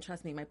had. And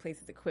trust me, my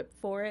place is equipped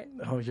for it.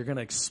 Oh, you're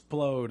gonna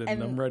explode, and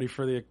And- I'm ready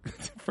for the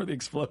for the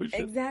explosion.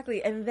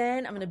 Exactly. And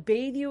then I'm going to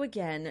bathe you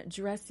again,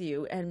 dress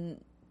you, and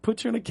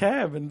Put you in a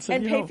cab and say,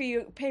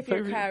 pay for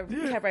your cab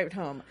yeah. ride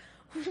home.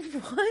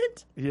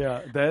 What?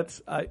 Yeah,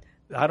 that's I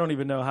don't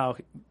even know how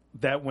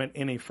that went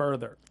any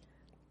further.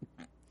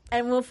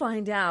 And we'll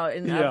find out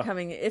in the Yeah.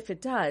 upcoming, if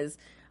it does.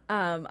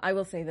 I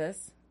will say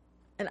this,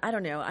 and I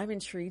don't know, I'm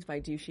intrigued by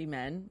douchey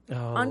men Oh,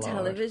 on Lord.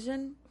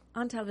 television.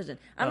 On television.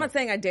 I'm not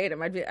saying I date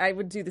him. I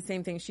would do the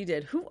same thing she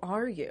did. Who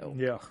are you?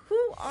 Yeah.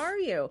 Who are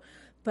you?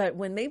 But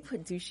when they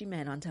put douchey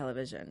men on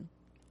television,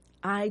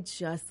 I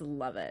just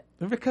love it.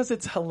 Because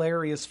it's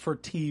hilarious for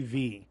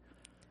TV.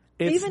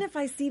 It's, Even if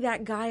I see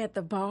that guy at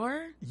the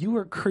bar, you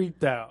were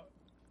creeped out.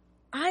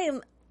 I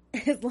am,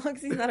 as long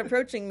as he's not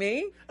approaching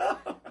me,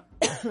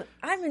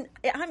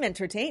 I'm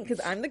entertained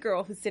because I'm the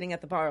girl who's sitting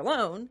at the bar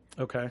alone,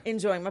 Okay.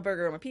 enjoying my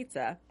burger or my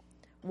pizza,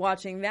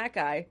 watching that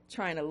guy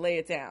trying to lay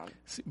it down.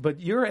 But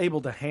you're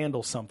able to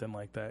handle something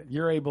like that.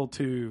 You're able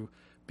to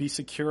be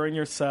secure in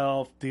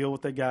yourself, deal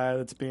with the guy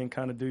that's being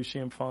kind of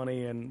douchey and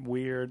funny and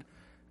weird,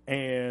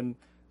 and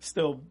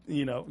still,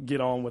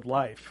 get on with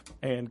life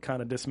and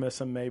kind of dismiss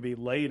him maybe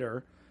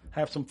later,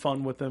 have some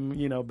fun with him,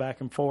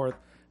 back and forth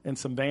and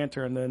some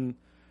banter, and then,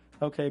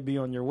 okay, be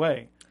on your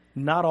way.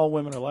 Not all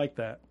women are like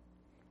that.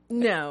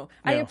 No,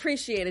 I No.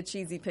 appreciate a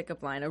cheesy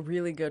pickup line, a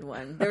really good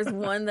one. There's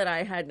one that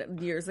I had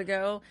years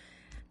ago,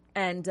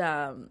 and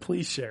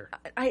Please share.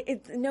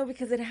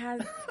 because it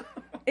has,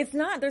 it's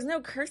not. There's no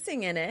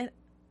cursing in it,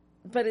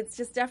 but it's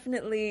just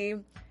definitely.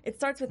 It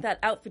starts with that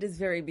outfit is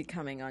very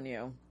becoming on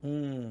you,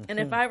 and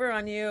if I were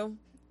on you,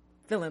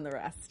 fill in the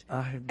rest.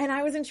 And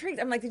I was intrigued.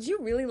 I'm like, did you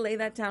really lay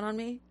that down on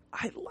me?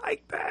 I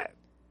like that.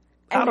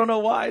 I don't know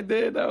why I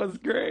did. That was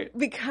great.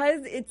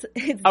 Because it's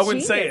I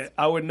wouldn't say genius. it.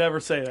 I would never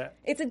say that.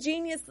 It's a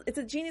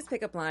genius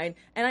pickup line.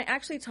 And I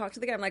actually talked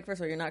to the guy. I'm like, first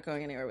of all, you're not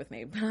going anywhere with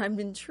me, but I'm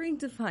intrigued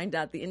to find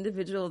out the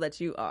individual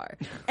that you are.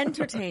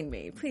 Entertain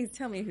me. Please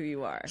tell me who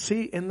you are.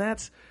 See, and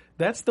that's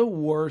the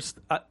worst.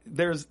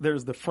 There's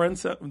the friend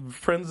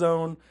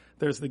zone.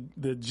 There's the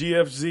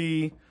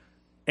GFZ,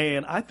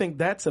 and I think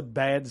that's a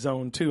bad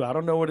zone too. I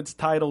don't know what it's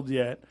titled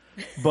yet,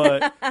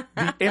 but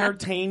the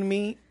entertain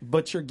me,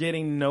 but you're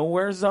getting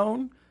nowhere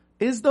zone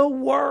is the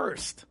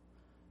worst.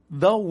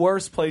 The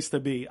worst place to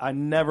be. I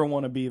never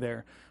want to be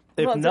there.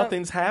 If Well,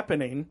 nothing's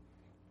happening,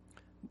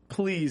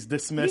 please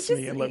dismiss You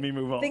me just- and let me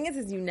move on. The thing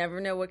is you never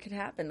know what could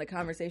happen. The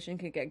conversation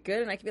could get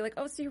good, and I could be like,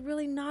 oh, so you're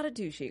really not a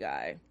douchey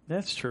guy.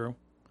 That's true.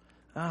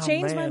 Oh,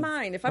 Change my man.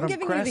 mind. If But I'm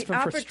giving you the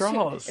grasping for straws.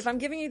 opportunity, if I'm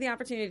giving you the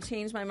opportunity to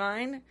change my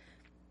mind,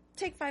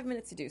 take 5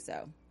 minutes to do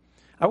so.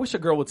 I wish a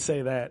girl would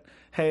say that.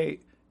 Hey,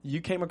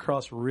 you came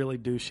across really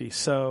douchey,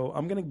 so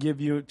I'm going to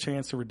give you a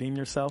chance to redeem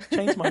yourself.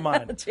 Change my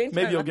mind. Change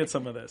Maybe my you'll mind. get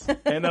some of this.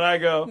 And then I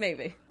go,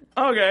 Maybe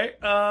okay,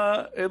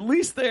 at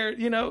least there,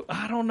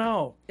 I don't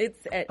know.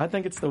 it's I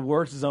think it's the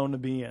worst zone to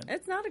be in.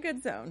 it's not a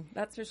good zone.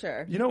 That's for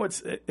sure.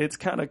 It's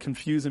kind of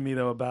confusing me,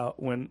 though,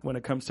 about when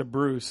it comes to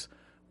Bruce.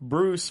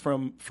 Bruce,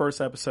 from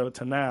first episode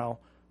to now,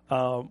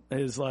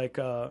 is like,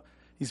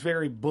 he's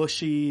very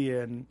bushy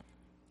and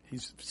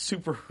he's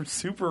super,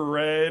 super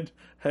red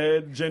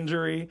head,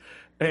 gingery.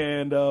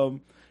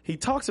 And he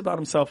talks about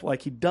himself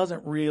like he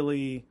doesn't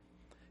really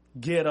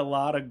get a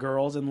lot of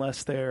girls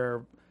unless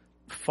they're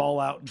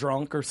fallout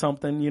drunk or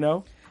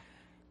something,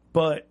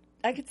 But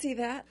I could see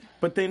that.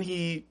 but then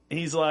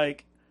he's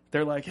like,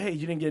 they're like, hey,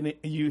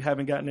 you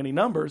haven't gotten any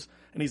numbers,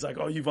 and he's like,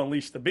 oh, you've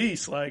unleashed the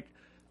beast. Like,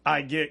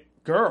 I get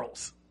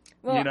girls,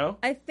 Well,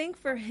 I think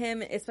for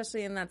him,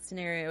 especially in that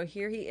scenario,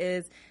 here he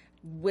is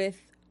with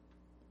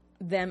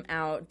them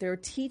out. They're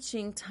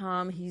teaching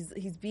Tom. He's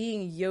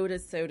being Yoda,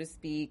 so to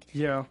speak.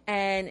 Yeah.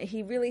 And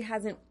he really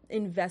hasn't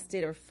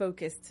invested or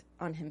focused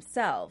on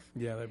himself.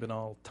 Yeah, they've been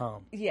all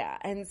Tom. Yeah.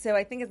 And so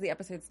I think as the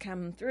episodes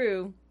come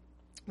through,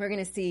 we're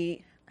going to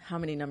see how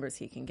many numbers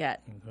he can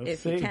get,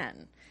 if he see.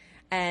 can.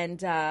 And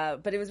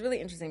but it was really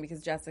interesting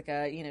because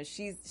Jessica,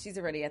 she's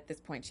already at this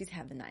point. She's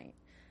had the night.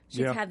 She's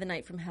Yeah. had the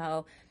night from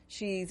hell.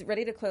 She's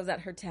ready to close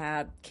out her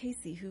tab.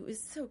 Casey, who is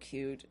so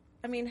cute.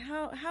 I mean,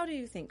 how do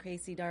you think,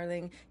 Casey,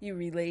 darling, you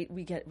relate?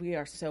 We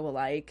are so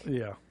alike.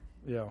 Yeah.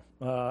 Yeah.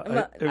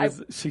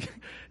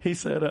 She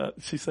said,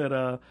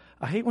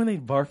 I hate when they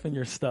barf in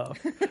your stuff.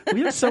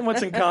 We have so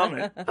much in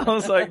common. I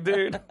was like,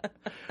 dude,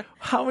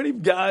 how many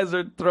guys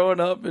are throwing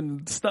up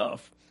and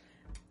stuff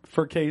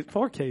for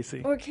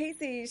Casey? Or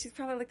Casey, she's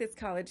probably like this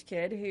college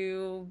kid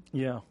who,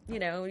 Yeah. you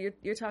know,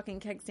 you're talking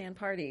keg stand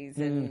parties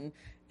and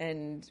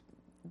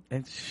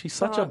she's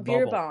such a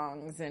beer bubble.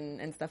 bongs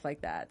and stuff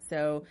like that.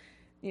 So,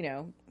 you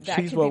know, that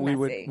She's could what be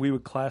we messy.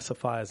 would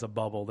classify as a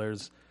bubble.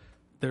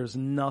 There's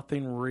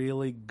nothing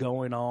really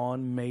going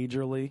on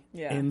majorly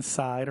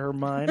inside her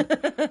mind.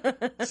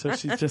 So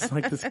she's just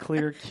like this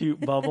clear, cute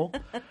bubble.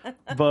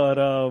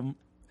 But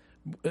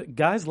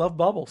guys love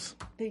bubbles.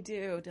 They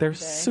do. Don't They're they?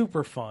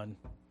 super fun.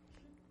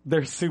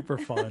 They're super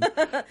fun.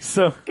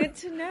 So Good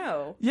to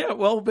know. yeah,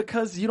 well,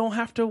 because you don't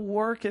have to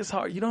work as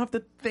hard. You don't have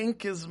to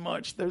think as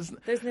much. There's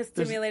no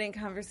stimulating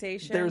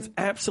conversation. There's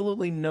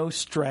absolutely no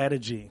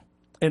strategy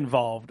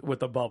involved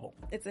with a bubble.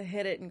 It's a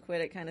hit it and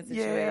quit it kind of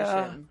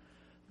situation.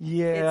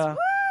 Yeah. It's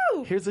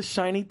woo! Here's a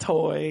shiny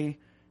toy.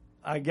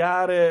 I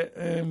got it,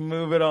 and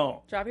move it on.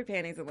 Drop your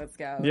panties and let's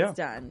go. Yeah. It's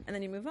done. And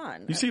then you move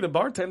on. You see the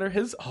bartender,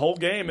 his whole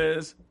game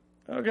is,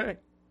 okay.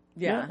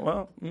 Yeah.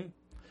 Well,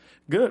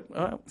 good.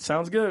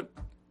 Sounds good.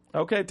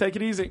 Okay, take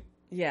it easy.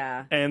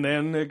 Yeah. And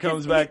then it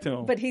comes back to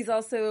him. But he's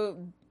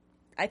also,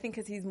 I think,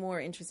 because he's more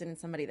interested in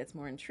somebody that's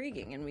more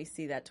intriguing, and we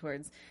see that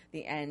towards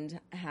the end,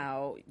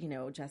 how, you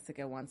know,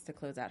 Jessica wants to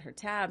close out her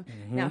tab.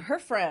 Now, her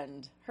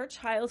friend, her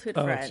childhood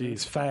Oh, friend,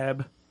 jeez,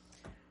 Fab.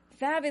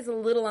 Fab is a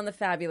little on the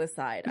fabulous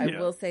side. I Yeah.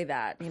 will say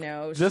that. You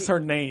know, Just her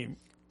name.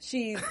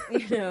 she's,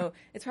 you know,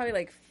 it's probably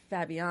like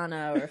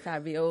Fabiana or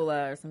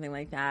Fabiola or something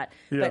like that.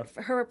 Yeah. But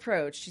for her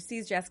approach, she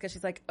sees Jessica,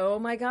 she's like, oh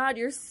my God,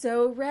 you're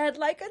so red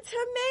like a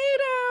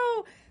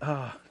tomato.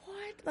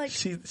 What? Like,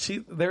 She.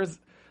 There's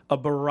a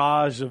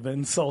barrage of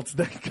insults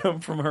that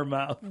come from her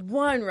mouth.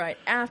 one right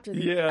after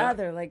the Yeah.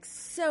 other, like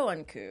so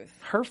uncouth.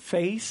 Her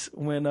face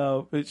when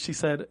she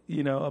said,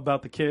 you know,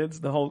 about the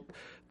kids,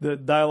 the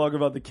dialogue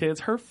about the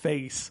kids, her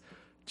face,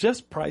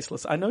 just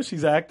priceless. I know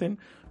she's acting,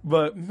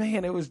 but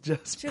man, it was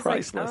just She's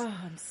priceless. like, oh,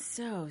 I'm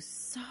so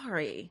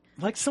sorry.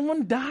 Like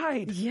someone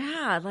died.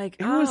 Yeah, like,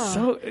 It was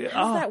so.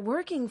 how's that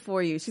working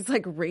for you? She's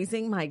like,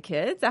 raising my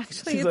kids?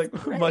 Actually, She's it's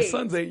like, great. my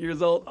son's 8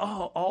 years old.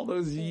 Oh, all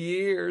those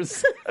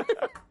years.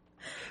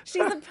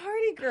 She's a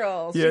party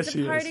girl. Yeah, She's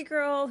she a party is.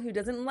 girl who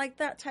doesn't like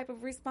that type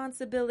of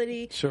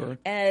responsibility. Sure.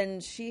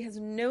 And she has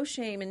no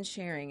shame in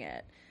sharing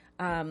it.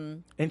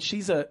 And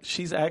she's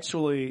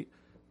actually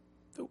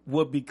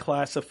would be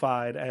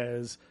classified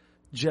as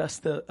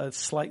just a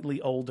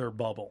slightly older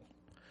bubble.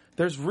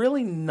 There's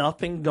really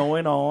nothing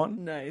going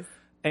on. Nice.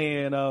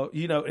 And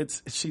you know,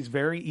 she's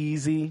very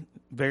easy,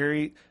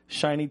 very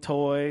shiny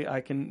toy.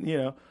 I can, you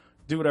know,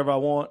 do whatever I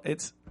want.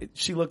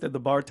 She looked at the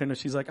bartender.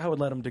 She's like, I would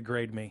let him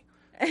degrade me.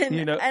 And,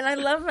 You know- and I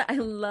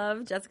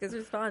love Jessica's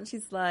response.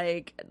 She's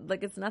like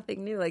it's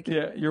nothing new. Like,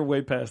 Yeah, you're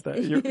way past that.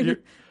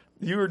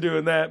 You were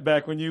doing that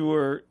back when you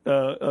were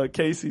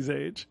Casey's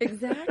age.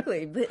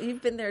 exactly. But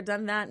you've been there,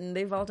 done that, and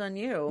they've all done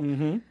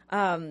you.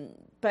 Mm-hmm.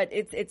 But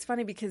it's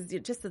funny because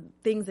just the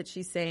things that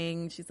she's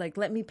saying. She's like,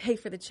 "Let me pay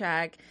for the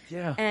check."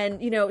 Yeah.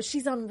 And you know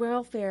she's on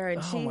welfare, and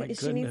Oh, my she needs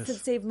to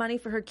goodness. save money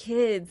for her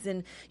kids,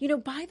 and you know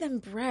buy them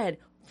bread.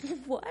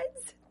 What?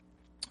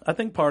 I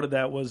think part of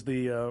that was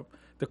the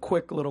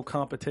quick little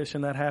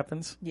competition that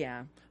happens.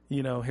 Yeah.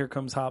 You know, here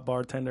comes hot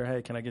bartender.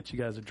 Hey, can I get you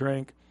guys a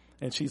drink?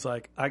 And she's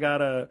like, I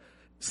gotta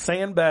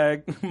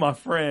sandbag my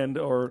friend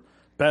or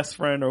best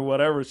friend or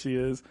whatever she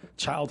is,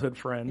 childhood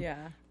friend.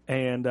 Yeah.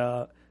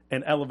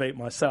 And elevate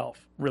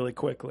myself really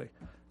quickly.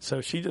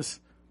 So she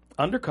just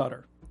undercut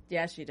her,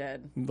 Yeah, she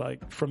did.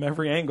 like from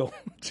every angle.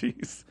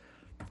 Jeez.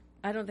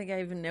 I don't think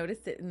I even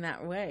noticed it in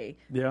that way.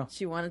 Yeah.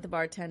 She wanted the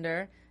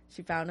bartender.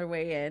 She found her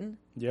way in.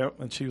 Yep.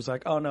 And she was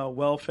like, oh no,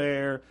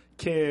 welfare,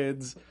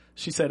 kids.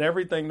 She said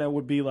everything that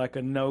would be like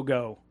a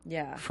no-go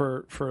Yeah.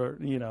 for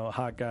you know, a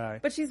hot guy.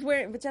 But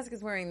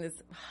Jessica's wearing this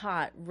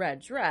hot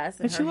red dress,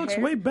 And she her looks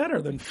hair- way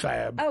better than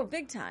Fab. Oh,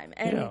 big time.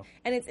 And Yeah.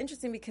 and it's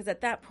interesting because at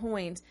that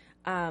point,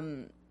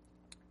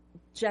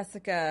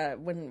 Jessica,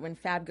 when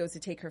Fab goes to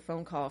take her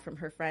phone call from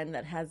her friend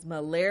that has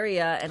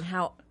malaria, and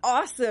how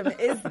awesome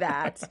is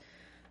that?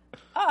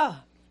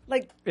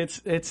 Like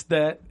It's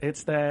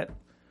that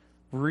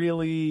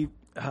really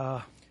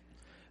I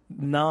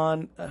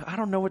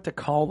don't know what to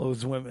call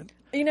those women.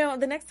 you know,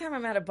 the next time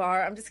I'm at a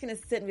bar, I'm just gonna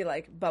sit and be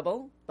like,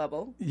 bubble,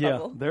 bubble, Yeah,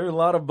 bubble. there are a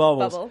lot of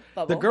bubbles. Bubble,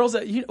 bubble. The girls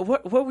that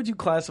what would you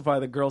classify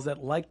the girls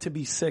that like to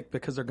be sick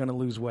because they're going to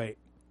lose weight?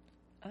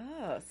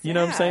 Oh, You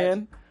know what I'm sad.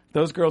 saying?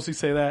 Those girls who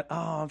say that,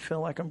 oh, I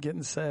feel like I'm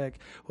getting sick.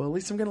 Well, at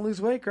least I'm going to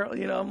lose weight, girl.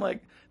 You know, I'm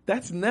like,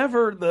 that's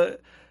never those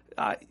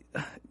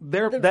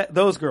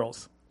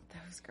girls.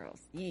 Those girls.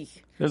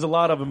 Eek. There's a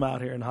lot of them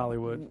out here in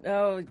Hollywood.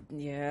 Oh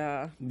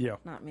yeah. Yeah.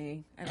 Not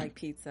me. I like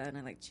pizza and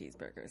I like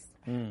cheeseburgers.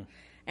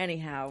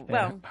 Anyhow,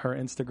 well, And her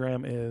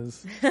Instagram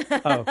is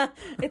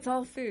it's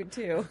all food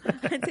too.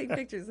 I take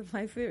pictures of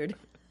my food.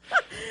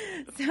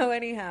 So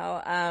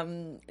anyhow,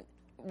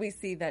 we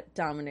see that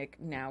Dominic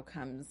now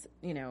comes,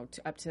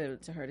 up to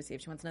her to see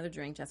if she wants another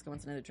drink. Jessica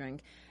wants another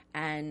drink.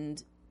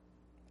 And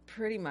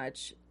pretty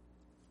much,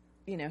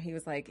 he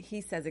was like, he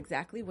says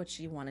exactly what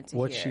she wanted to hear.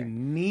 What she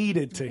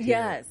needed to hear.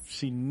 Yes.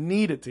 She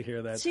needed to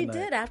hear that She tonight.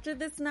 did after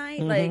this night.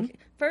 Like,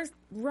 first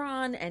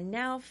Ron and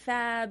now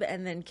Fab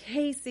and then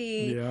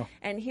Casey. Yeah.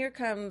 And here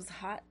comes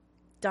hot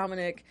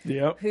Dominic,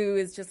 Yep. who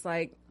is just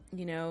like,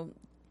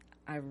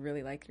 I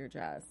really like your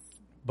dress.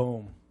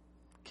 Boom.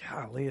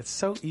 Golly, it's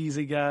so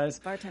easy, guys.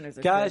 Bartenders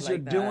are Guys, good you're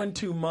like that. doing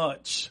too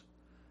much.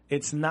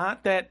 It's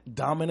not that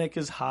Dominic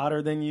is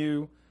hotter than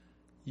you.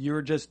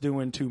 You're just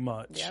doing too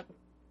much. Yep.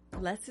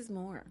 Less is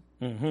more.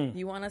 Mm-hmm.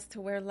 You want us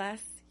to wear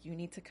less? You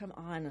need to come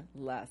on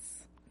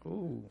less.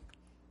 Ooh.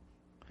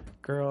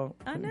 Girl,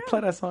 I know.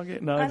 play that song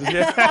again. No, I'm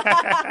just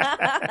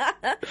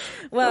kidding.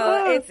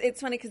 Well,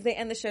 it's funny because they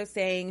end the show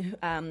saying,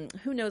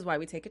 who knows why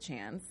we take a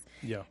chance?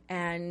 Yeah.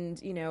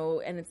 And,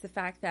 and it's the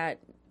fact that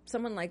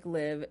someone like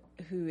Liv,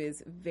 who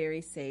is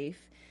very safe,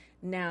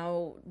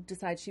 now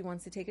decides she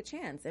wants to take a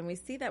chance. And we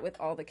see that with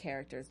all the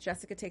characters.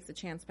 Jessica takes a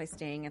chance by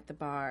staying at the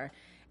bar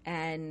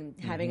and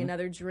having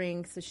another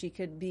drink so she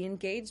could be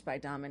engaged by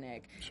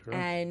Dominic. Sure.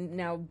 And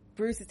now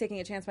Bruce is taking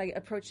a chance by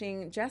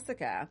approaching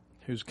Jessica.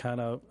 Who's kind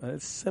of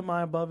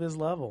semi above his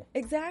level.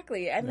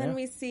 Exactly. And then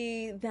we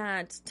see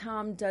that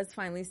Tom does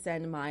finally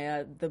send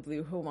Maya the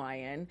blue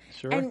Hawaiian.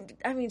 Sure. And,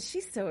 I mean,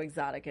 she's so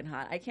exotic and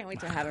hot. I can't wait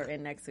to have her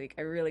in next week.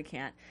 I really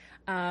can't.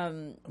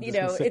 I'm just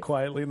gonna sit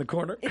quietly in the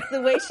corner. It's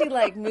the way she,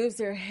 moves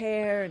her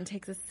hair and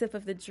takes a sip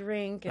of the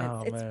drink.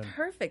 And it's man.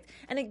 perfect.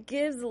 And it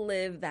gives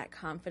Liv that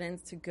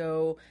confidence to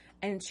go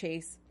and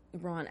chase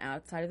Ron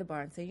outside of the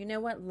bar and say, you know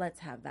what, let's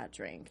have that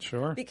drink.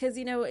 Sure. Because,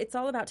 it's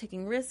all about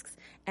taking risks.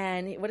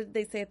 And what did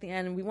they say at the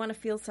end? We want to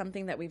feel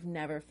something that we've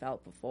never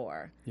felt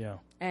before. Yeah.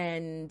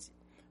 And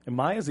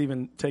Maya's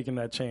even taking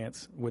that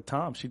chance with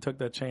Tom. She took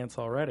that chance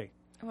already.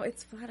 oh,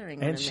 it's flattering.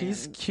 when And a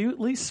she's man-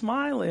 cutely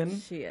smiling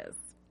She is.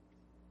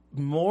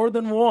 more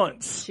than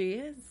once She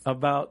is.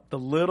 about the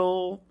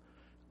little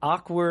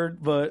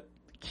awkward but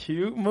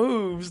cute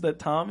moves that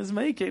Tom is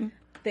making.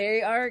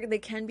 They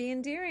can be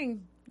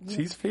endearing.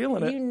 She's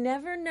feeling You it.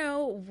 never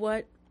know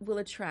what will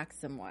attract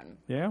someone.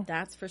 Yeah.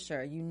 That's for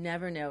sure. You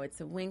never know. It's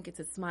a wink. It's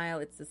a smile.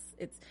 It's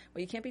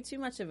well, you can't be too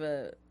much of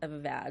a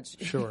vag.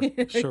 Sure,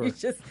 You sure.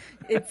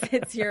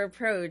 it's your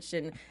approach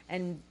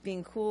and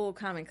being cool,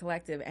 calm, and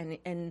collective.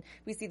 And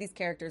we see these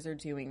characters are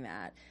doing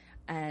that.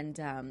 And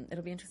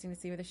it'll be interesting to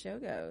see where the show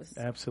goes.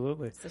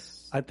 Absolutely.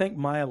 Just- I think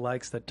Maya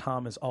likes that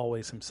Tom is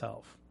always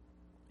himself.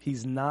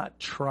 He's not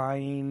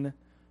trying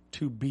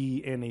to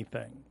be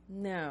anything.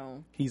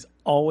 No. He's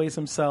always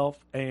himself,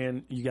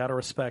 and you got to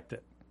respect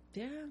it.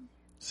 Yeah.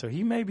 So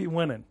he may be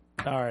winning.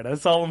 All right,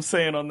 that's all I'm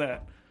saying on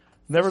that.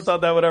 Never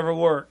thought that would ever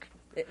work.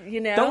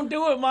 Don't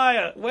do it,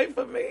 Maya. Wait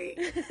for me.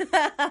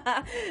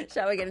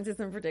 Shall we get into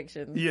some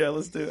predictions? Yeah,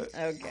 let's do it.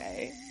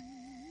 Okay.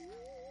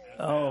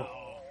 Oh.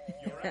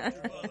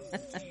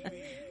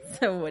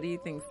 So what do you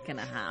think's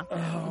gonna happen?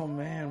 Oh,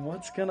 man.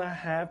 What's going to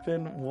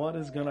happen? What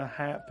is going to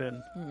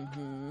happen?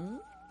 Mm-hmm.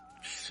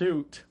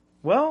 Shoot.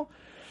 Well,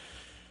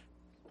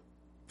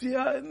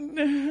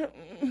 yeah.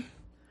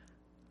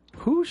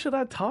 Who should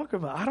I talk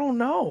about? I don't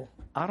know.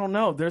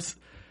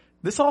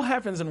 This all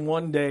happens in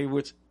one day,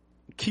 which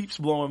keeps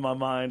blowing my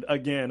mind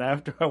again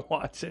after I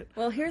watch it.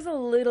 Well, here's a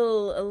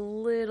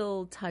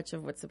little touch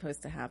of what's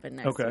supposed to happen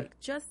next Okay. week.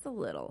 Just a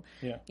little.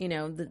 Yeah.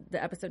 The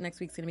episode next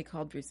week's going to be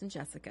called Bruce and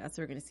Jessica,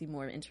 so we're going to see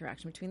more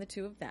interaction between the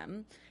two of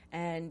them.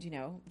 And,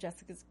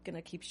 Jessica's going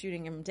to keep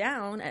shooting him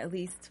down, at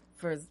least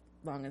for as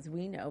long as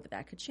we know, but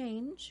that could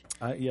change.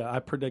 I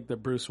predict that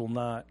Bruce will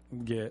not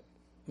get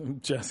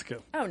Jessica.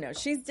 Oh, no.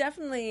 She's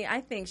definitely,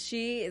 I think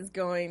she is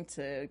going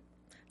to,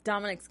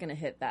 Dominic's going to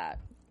hit that.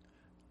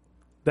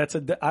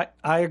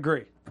 I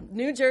agree.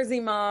 New Jersey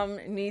mom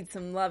needs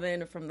some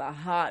loving from the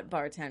hot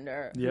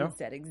bartender Yeah. who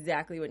said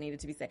exactly what needed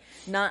to be said.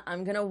 Not,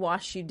 I'm going to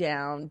wash you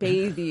down,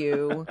 bathe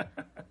you,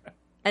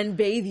 and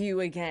bathe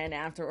you again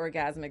after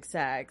orgasmic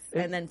sex,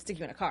 and then stick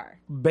you in a car.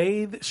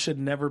 Bathe should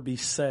never be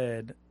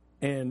said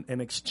in an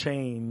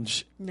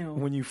exchange No.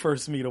 when you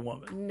first meet a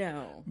woman.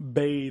 No.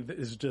 Bathe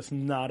is just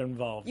not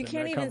involved You in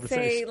can't that even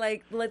conversation.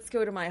 say, let's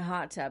go to my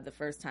hot tub the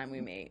first time we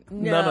meet.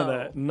 No. None of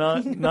that.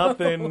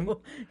 Nothing.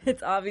 No.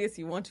 It's obvious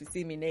you want to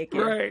see me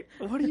naked. Right.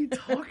 What are you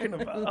talking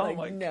about? Like, oh,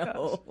 my no.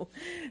 gosh.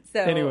 So,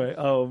 Anyway,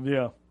 yeah.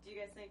 Do you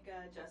guys think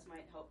Jess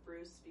might help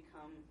Bruce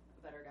become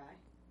a better guy?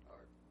 Or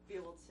be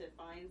able to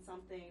find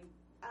something?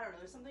 I don't know.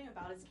 There's something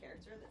about his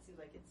character that seems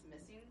like it's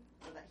missing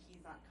or that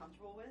he's not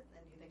comfortable with.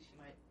 And do you think she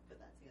might put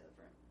that together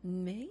for him?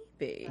 maybe.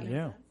 Does that make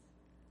Yeah. sense?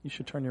 You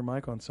should turn your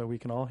mic on so we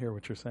can all hear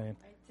what you're saying.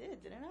 I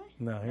did, didn't I?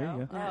 No, here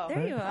you go. Oh.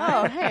 There you Oh,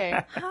 are.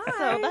 hey.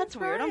 Hi, So that's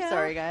weird. I'm Maria.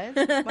 sorry, guys.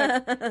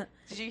 But,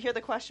 did you hear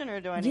the question,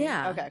 or do I need?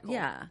 Yeah. Okay. Cool.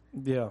 Yeah.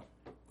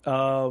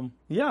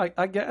 Yeah.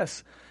 I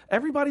guess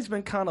everybody's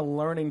been kind of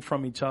learning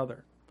from each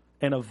other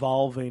and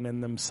evolving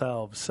in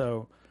themselves.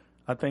 So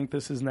I think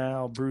this is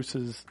now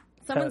Bruce's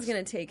Someone's test.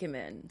 going to take him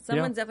in.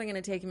 Someone's definitely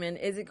going to take him in.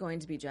 Is it going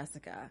to be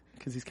Jessica?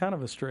 Because he's kind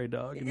of a stray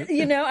dog. isn't it?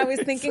 You know, I was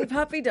thinking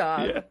puppy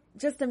dog. Yeah.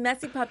 Just a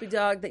messy puppy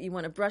dog that you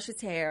want to brush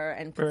his hair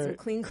and put some Right.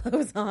 clean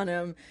clothes on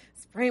him,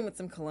 spray him with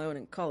some cologne,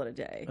 and call it a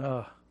day.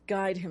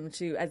 Guide him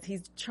to, as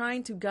he's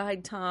trying to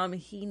guide Tom,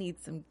 he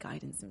needs some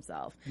guidance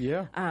himself.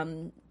 Yeah.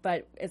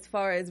 But as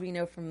far as we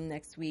know from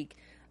next week,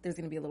 there's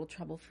going to be a little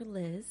trouble for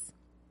Liz.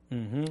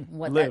 Mm-hmm.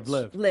 What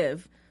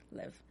Liv.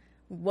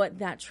 What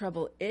that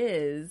trouble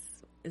is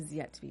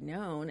yet to be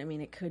known. I mean,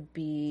 it could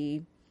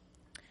be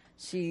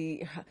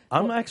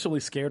I'm actually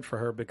scared for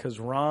her because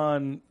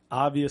Ron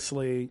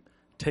obviously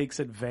takes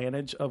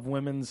advantage of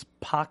women's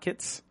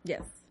pockets.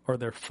 Yes. Or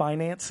their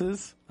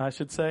finances, I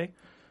should say.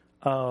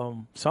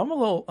 So I'm a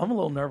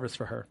little nervous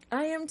for her.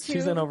 I am too.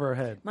 She's in over her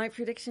head. My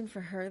prediction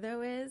for her,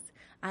 though, is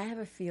I have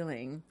a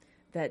feeling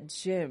that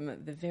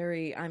Jim, the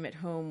very I'm at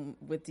home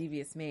with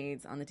devious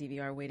maids on the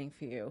DVR waiting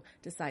for you,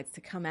 decides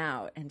to come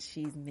out and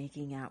she's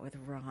making out with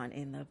Ron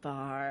in the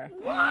bar.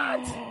 What?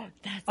 my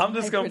I'm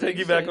just going to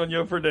prediction. piggyback on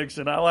your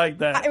prediction. I like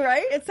that.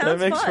 Right? It sounds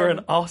That makes fun. for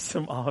an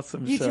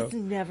awesome You show. just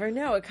never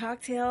know. A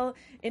cocktail,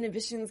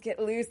 inhibitions get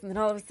loose, and then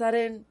all of a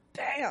sudden,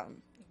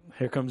 bam!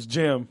 Here comes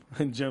Jim,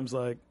 and Jim's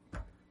like,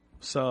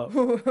 "What's up?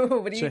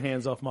 But Get your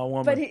hands off my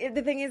woman." But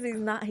the thing is,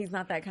 he's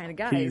not that kind of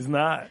guy. He's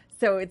not.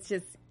 So it's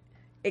just,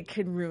 it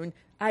could ruin.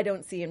 I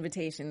don't see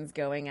invitations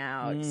going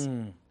out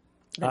the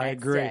I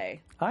next agree.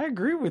 day. I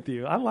agree with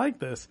you. I like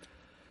this.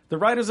 The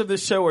writers of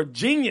this show are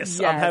genius.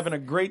 I'm Yes. having a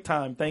great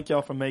time. Thank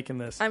y'all for making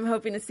this. I'm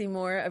hoping to see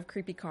more of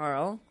Creepy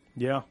Carl.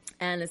 Yeah.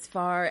 And as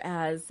far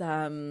as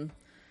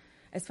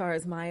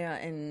Maya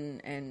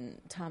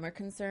and Tom are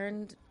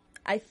concerned,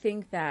 I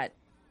think that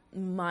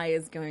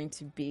Maya's going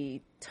to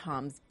be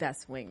Tom's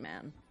best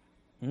wingman.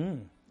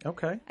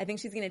 Okay. I think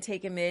she's going to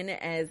take him in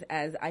as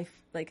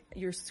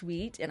you're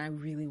sweet, and I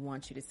really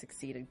want you to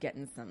succeed at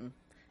getting some.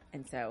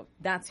 And so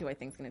that's who I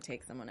think is going to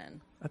take someone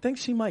in. I think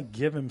she might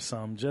give him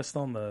some just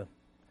on the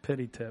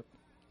pity tip.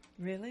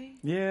 Really?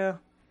 Yeah.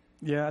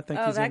 Yeah, I think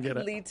Oh, he's that going to could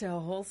get it. lead to a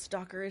whole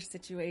stalkerish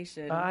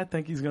situation. I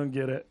think he's going to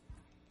get it.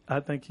 I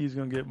think he's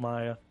going to get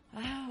Maya.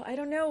 Oh, I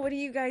don't know. What do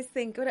you guys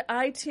think? Go to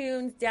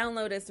iTunes,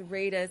 download us,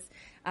 rate us,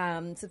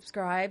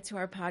 subscribe to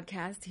our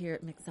podcast here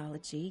at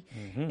Mixology,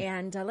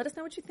 and let us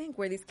know what you think,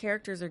 where these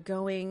characters are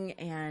going,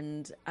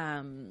 and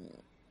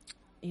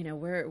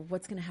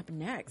what's going to happen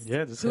next.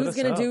 Yeah, just hit who's us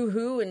going to up. do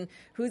who, and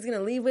who's going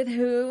to leave with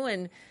who,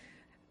 and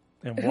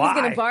And who's why?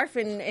 going to barf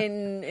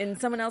in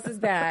someone else's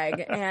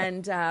bag.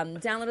 And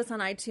download us on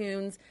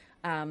iTunes.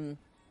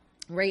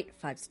 Rate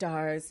 5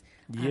 stars.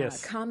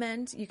 Yes.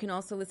 Comment. You can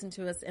also listen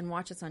to us and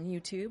watch us on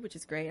YouTube, which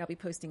is great. I'll be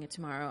posting it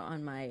tomorrow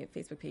on my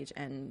Facebook page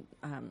and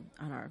on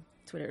our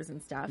Twitters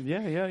and stuff. Yeah.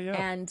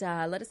 And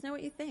let us know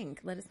what you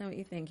think.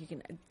 You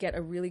can get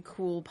a really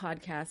cool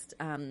podcast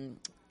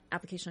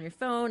application on your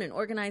phone and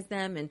organize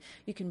them, and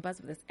you can buzz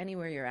with us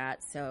anywhere you're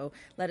at. So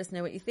let us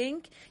know what you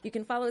think. You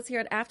can follow us here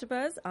at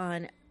AfterBuzz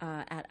on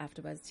at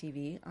AfterBuzz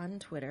TV on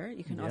Twitter.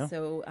 You can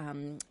also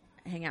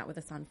hang out with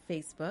us on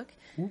Facebook.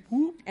 Whoop,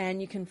 whoop.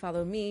 And you can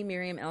follow me,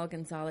 Miriam L.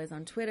 Gonzalez,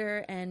 on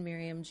Twitter, and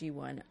Miriam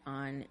G1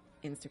 on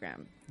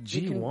Instagram.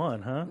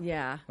 G1, huh?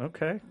 Yeah.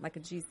 Okay. Like a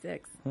G6.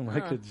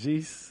 Like a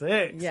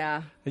G6.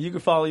 Yeah. And you can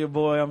follow your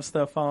boy. I'm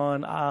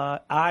Stefan. I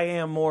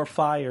am more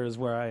fire is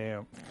where I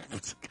am.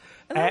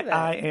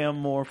 I am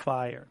more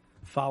fire.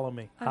 Follow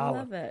me. I Holla.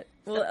 love it.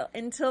 Well,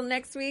 until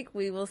next week,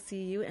 we will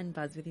see you and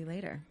buzz with you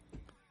later.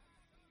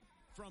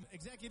 From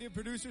executive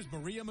producers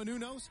Maria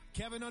Menounos,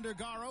 Kevin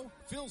Undergaro,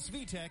 Phil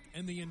Svitek,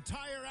 and the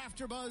entire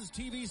AfterBuzz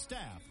TV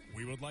staff,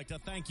 we would like to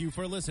thank you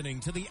for listening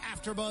to the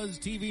AfterBuzz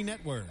TV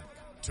network.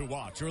 To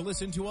watch or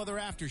listen to other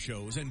after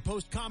shows and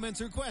post comments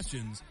or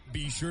questions,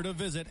 be sure to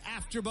visit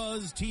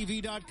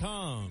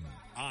AfterBuzzTV.com.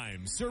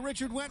 I'm Sir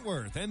Richard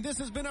Wentworth, and this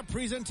has been a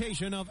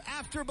presentation of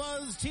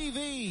AfterBuzz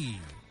TV.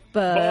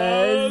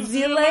 Buzz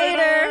you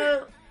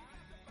later.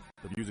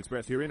 The views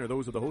expressed herein are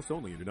those of the hosts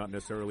only and do not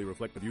necessarily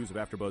reflect the views of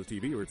AfterBuzz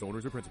TV or its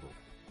owners or principals.